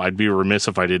 I'd be remiss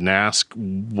if I didn't ask,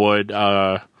 what,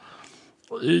 are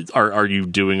you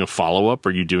doing a follow-up?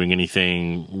 Are you doing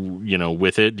anything,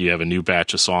 with it? Do you have a new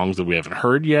batch of songs that we haven't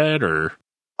heard yet, or?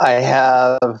 I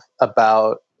have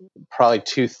about probably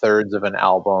 2/3 of an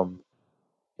album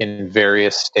in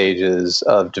various stages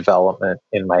of development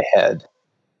in my head.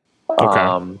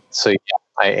 Okay. So yeah,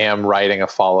 I am writing a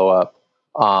follow-up.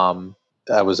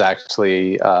 I was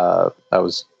actually,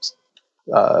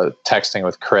 texting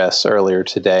with Chris earlier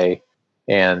today,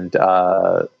 and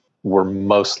we're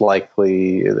most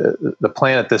likely, the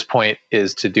plan at this point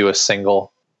is to do a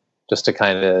single, just to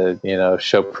kind of,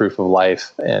 show proof of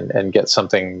life and get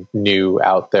something new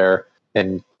out there,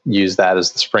 and use that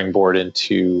as the springboard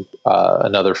into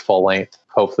another full length,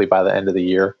 hopefully by the end of the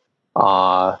year.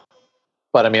 But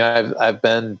I mean, I've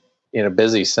been,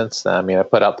 busy since then. I mean, I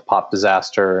put out the Pop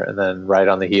Disaster, and then right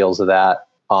on the heels of that,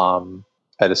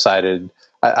 I decided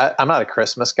I'm not a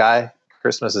Christmas guy.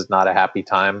 Christmas is not a happy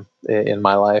time in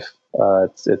my life.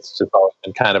 It's just always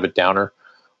been kind of a downer.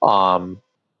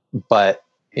 But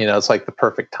it's like the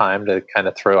perfect time to kind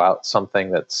of throw out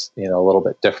something that's, a little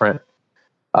bit different.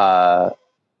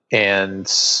 And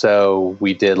so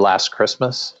we did Last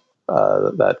Christmas,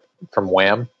 that from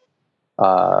Wham.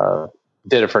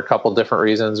 Did it for a couple different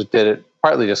reasons. Did it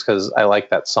partly just because I like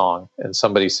that song, and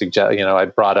somebody I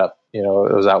brought up, it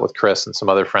was out with Chris and some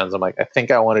other friends. I'm like, I think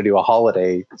I want to do a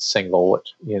holiday single,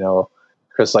 which,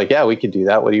 Chris like, yeah, we could do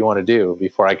that. What do you want to do?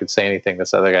 Before I could say anything,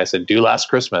 this other guy said, do Last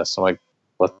Christmas. I'm like,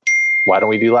 why don't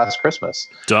we do Last Christmas?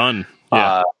 Done.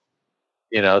 Yeah.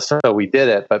 So we did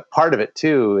it. But part of it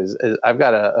too is I've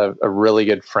got a really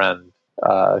good friend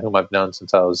whom I've known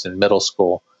since I was in middle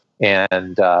school,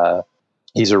 and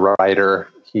he's a writer.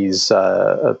 He's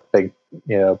a big,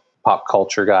 pop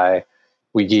culture guy,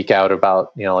 we geek out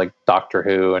about, like Doctor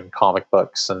Who and comic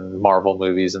books and Marvel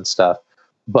movies and stuff.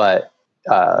 But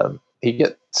he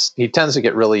tends to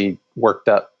get really worked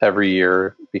up every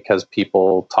year because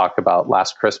people talk about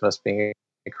Last Christmas being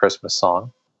a Christmas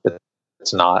song.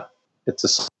 It's not. It's a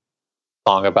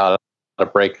song about a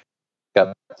breakup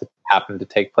that happened to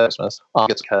take place at Christmas.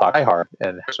 It's Die Hard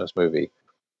and a Christmas movie.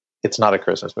 It's not a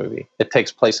Christmas movie. It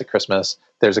takes place at Christmas.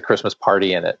 There's a Christmas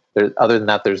party in it. Other than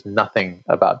that, there's nothing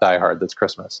about Die Hard that's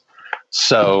Christmas.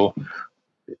 So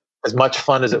as much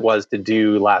fun as it was to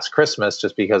do Last Christmas,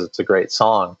 just because it's a great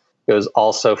song, it was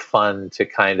also fun to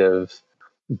kind of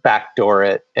backdoor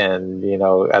it and,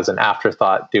 as an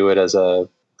afterthought, do it as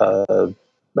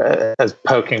as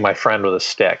poking my friend with a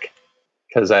stick.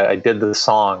 Because I did the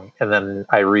song and then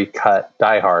I recut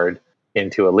Die Hard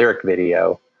into a lyric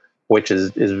video, which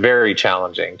is very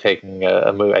challenging. Taking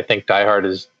a movie, I think Die Hard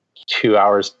is 2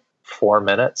 hours 4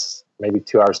 minutes, maybe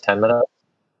 2 hours 10 minutes,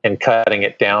 and cutting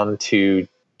it down to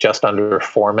just under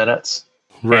 4 minutes,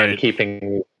 right? And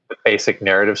keeping the basic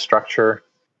narrative structure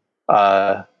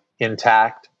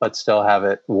intact, but still have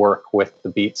it work with the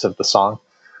beats of the song.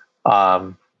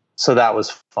 So that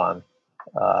was fun,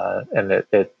 and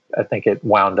I think it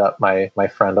wound up my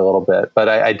friend a little bit. But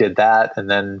I did that, and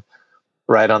then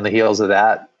right on the heels of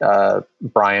that,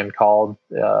 Brian called,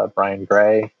 Brian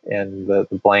Gray, and the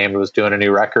Blamed was doing a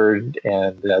new record,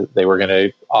 and they were going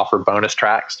to offer bonus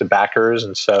tracks to backers.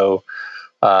 And so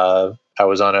I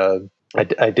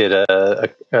did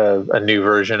a new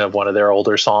version of one of their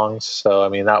older songs. So, I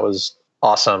mean, that was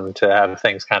awesome to have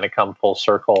things kind of come full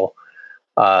circle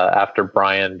after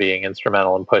Brian being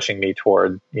instrumental in pushing me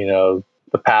toward, the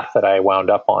path that I wound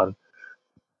up on.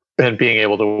 And being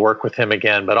able to work with him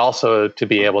again, but also to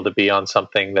be able to be on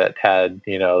something that had,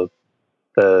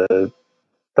 the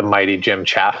mighty Jim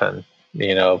Chaffin,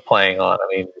 playing on. I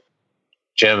mean,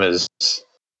 Jim is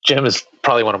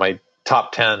probably one of my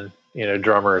top 10,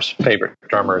 favorite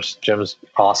drummers. Jim's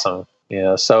awesome,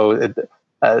 so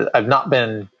I've not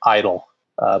been idle,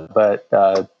 but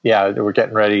we're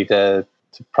getting ready to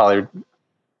probably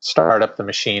start up the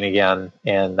machine again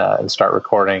and start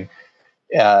recording.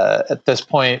 At this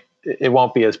point, it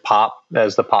won't be as pop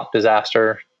as the Pop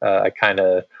Disaster. When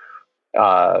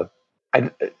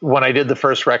I did the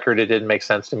first record, it didn't make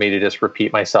sense to me to just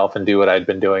repeat myself and do what I'd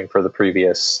been doing for the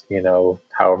previous,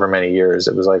 however many years.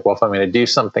 It was like, well, if I'm going to do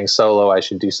something solo, I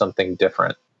should do something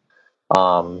different.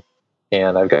 And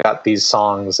I've got these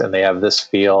songs and they have this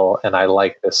feel and I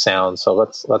like this sound. So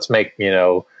let's make,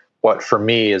 what for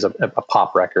me is a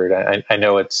pop record. I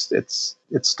know it's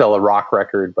still a rock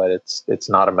record, but it's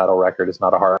not a metal record. It's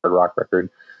not a hard rock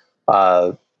record.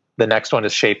 The next one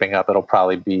is shaping up. It'll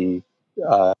probably be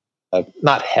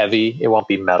not heavy. It won't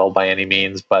be metal by any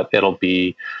means, but it'll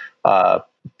be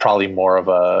probably more of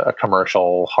a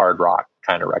commercial hard rock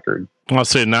kind of record. I'll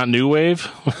say not new wave.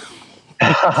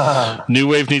 New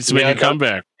wave needs to make a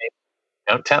comeback.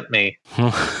 Don't tempt me.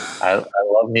 I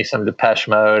love me some Depeche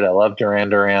Mode. I love Duran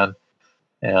Duran.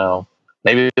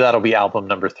 Maybe that'll be album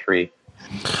number 3.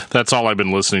 That's all I've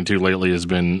been listening to lately has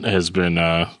been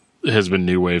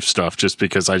new wave stuff. Just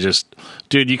because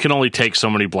dude, you can only take so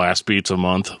many blast beats a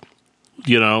month.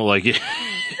 It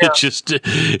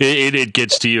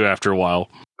gets to you after a while.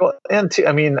 Well,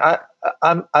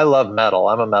 I love metal.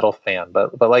 I'm a metal fan,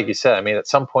 but like you said, I mean, at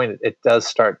some point it does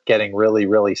start getting really,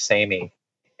 really samey.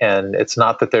 And it's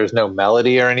not that there's no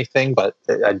melody or anything, but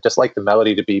I just like the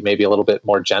melody to be maybe a little bit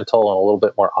more gentle and a little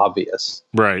bit more obvious.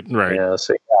 Right.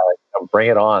 So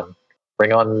bring it on.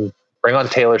 Bring on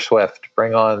Taylor Swift.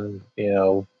 Bring on,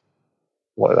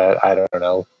 I don't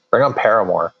know. Bring on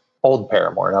Paramore. Old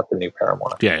Paramore, not the new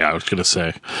Paramore. Yeah, I was going to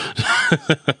say.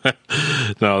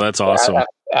 No, that's awesome.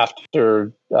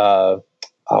 After, what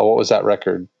was that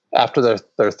record? After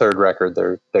their third record,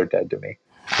 they're dead to me.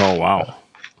 Oh, wow.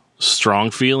 Strong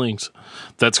feelings.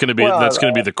 That's going to be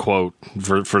the quote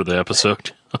for the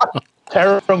episode.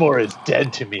 Paramore is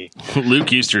dead to me.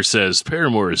 Luke Easter says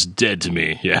Paramore is dead to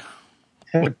me. Yeah.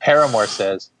 Paramore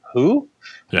says who?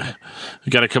 Yeah.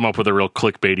 You got to come up with a real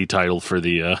clickbaity title for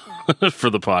the for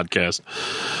the podcast.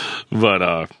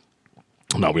 But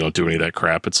no, we don't do any of that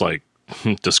crap. It's like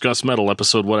discuss metal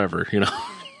episode whatever,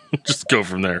 Just go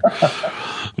from there.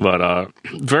 But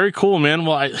very cool, man.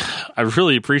 Well, I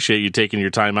really appreciate you taking your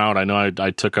time out. I know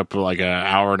I took up like an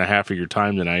hour and a half of your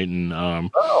time tonight,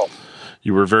 and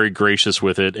you were very gracious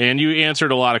with it. And you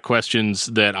answered a lot of questions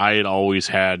that I had always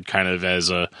had kind of as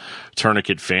a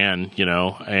Tourniquet fan,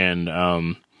 and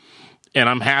I'm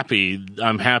happy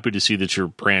to see that you're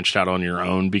branched out on your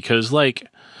own because, like,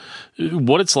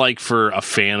 what it's like for a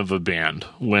fan of a band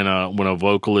when a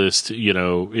vocalist,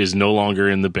 is no longer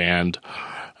in the band.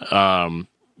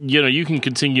 You can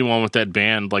continue on with that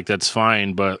band, like that's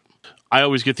fine, but I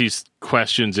always get these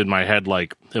questions in my head,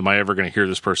 like, am I ever going to hear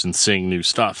this person sing new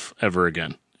stuff ever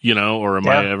again? Or am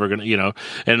I ever going to,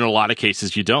 and in a lot of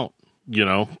cases you don't,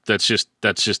 that's just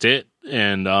it.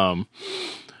 And,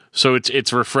 so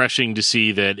it's refreshing to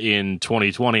see that in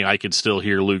 2020, I could still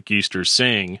hear Luke Easter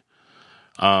sing,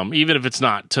 even if it's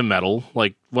not to metal,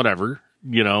 like whatever,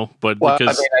 but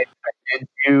because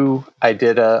I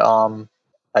did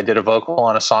a vocal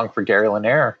on a song for Gary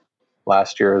Lanier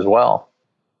last year as well.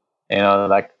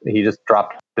 Like he just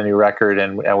dropped the new record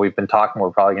and we've been talking,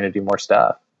 we're probably going to do more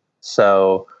stuff.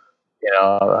 So,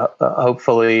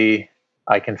 hopefully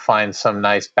I can find some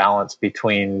nice balance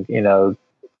between,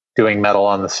 doing metal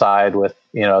on the side with,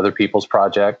 other people's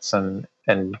projects and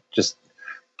just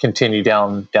continue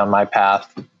down my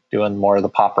path, doing more of the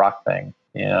pop rock thing,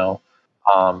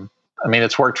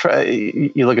 it's worked for,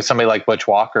 you look at somebody like Butch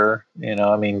Walker,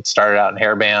 started out in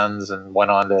hair bands and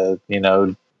went on to,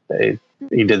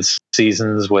 he did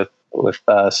seasons with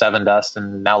Seven Dust,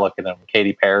 and now look at him,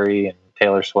 Katy Perry and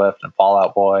Taylor Swift and Fall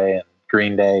Out Boy and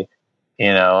Green Day.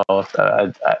 Not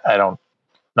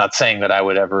saying that I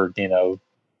would ever, be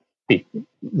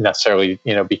necessarily,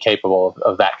 be capable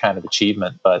of that kind of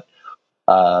achievement, but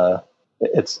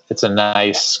it's a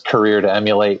nice career to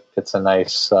emulate. It's a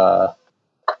nice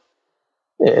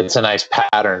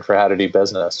pattern for how to do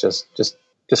business. Just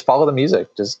follow the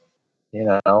music. Just be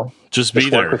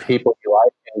there with people you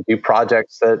like and do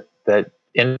projects that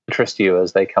interest you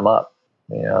as they come up.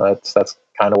 That's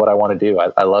kind of what I want to do.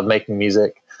 I love making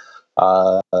music.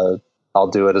 I'll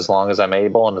do it as long as I'm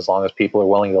able and as long as people are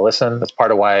willing to listen. That's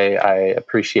part of why I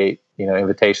appreciate,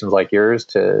 invitations like yours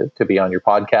to be on your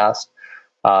podcast.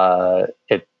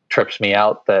 It trips me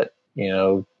out that,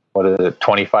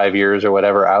 25 years or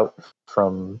whatever out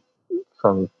from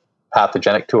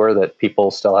Pathogenic Tour, that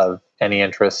people still have any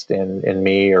interest in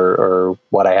me or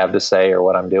what I have to say or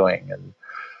what I'm doing. And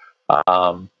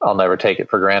I'll never take it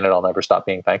for granted. I'll never stop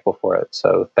being thankful for it.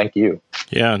 So thank you.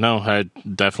 Yeah, no, I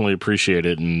definitely appreciate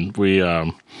it. And we,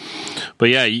 but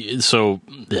yeah, so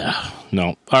yeah,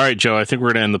 no. All right, Joe, I think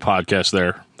we're going to end the podcast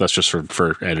there. That's just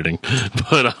for editing,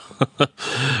 but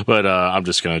I'm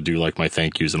just going to do like my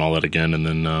thank yous and all that again. And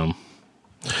then,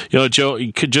 Joe,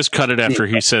 you could just cut it after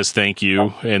he says thank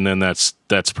you. And then that's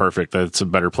perfect. That's a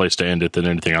better place to end it than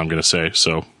anything I'm going to say.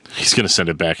 So he's going to send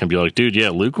it back and be like, dude, yeah,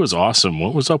 Luke was awesome.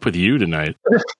 What was up with you tonight?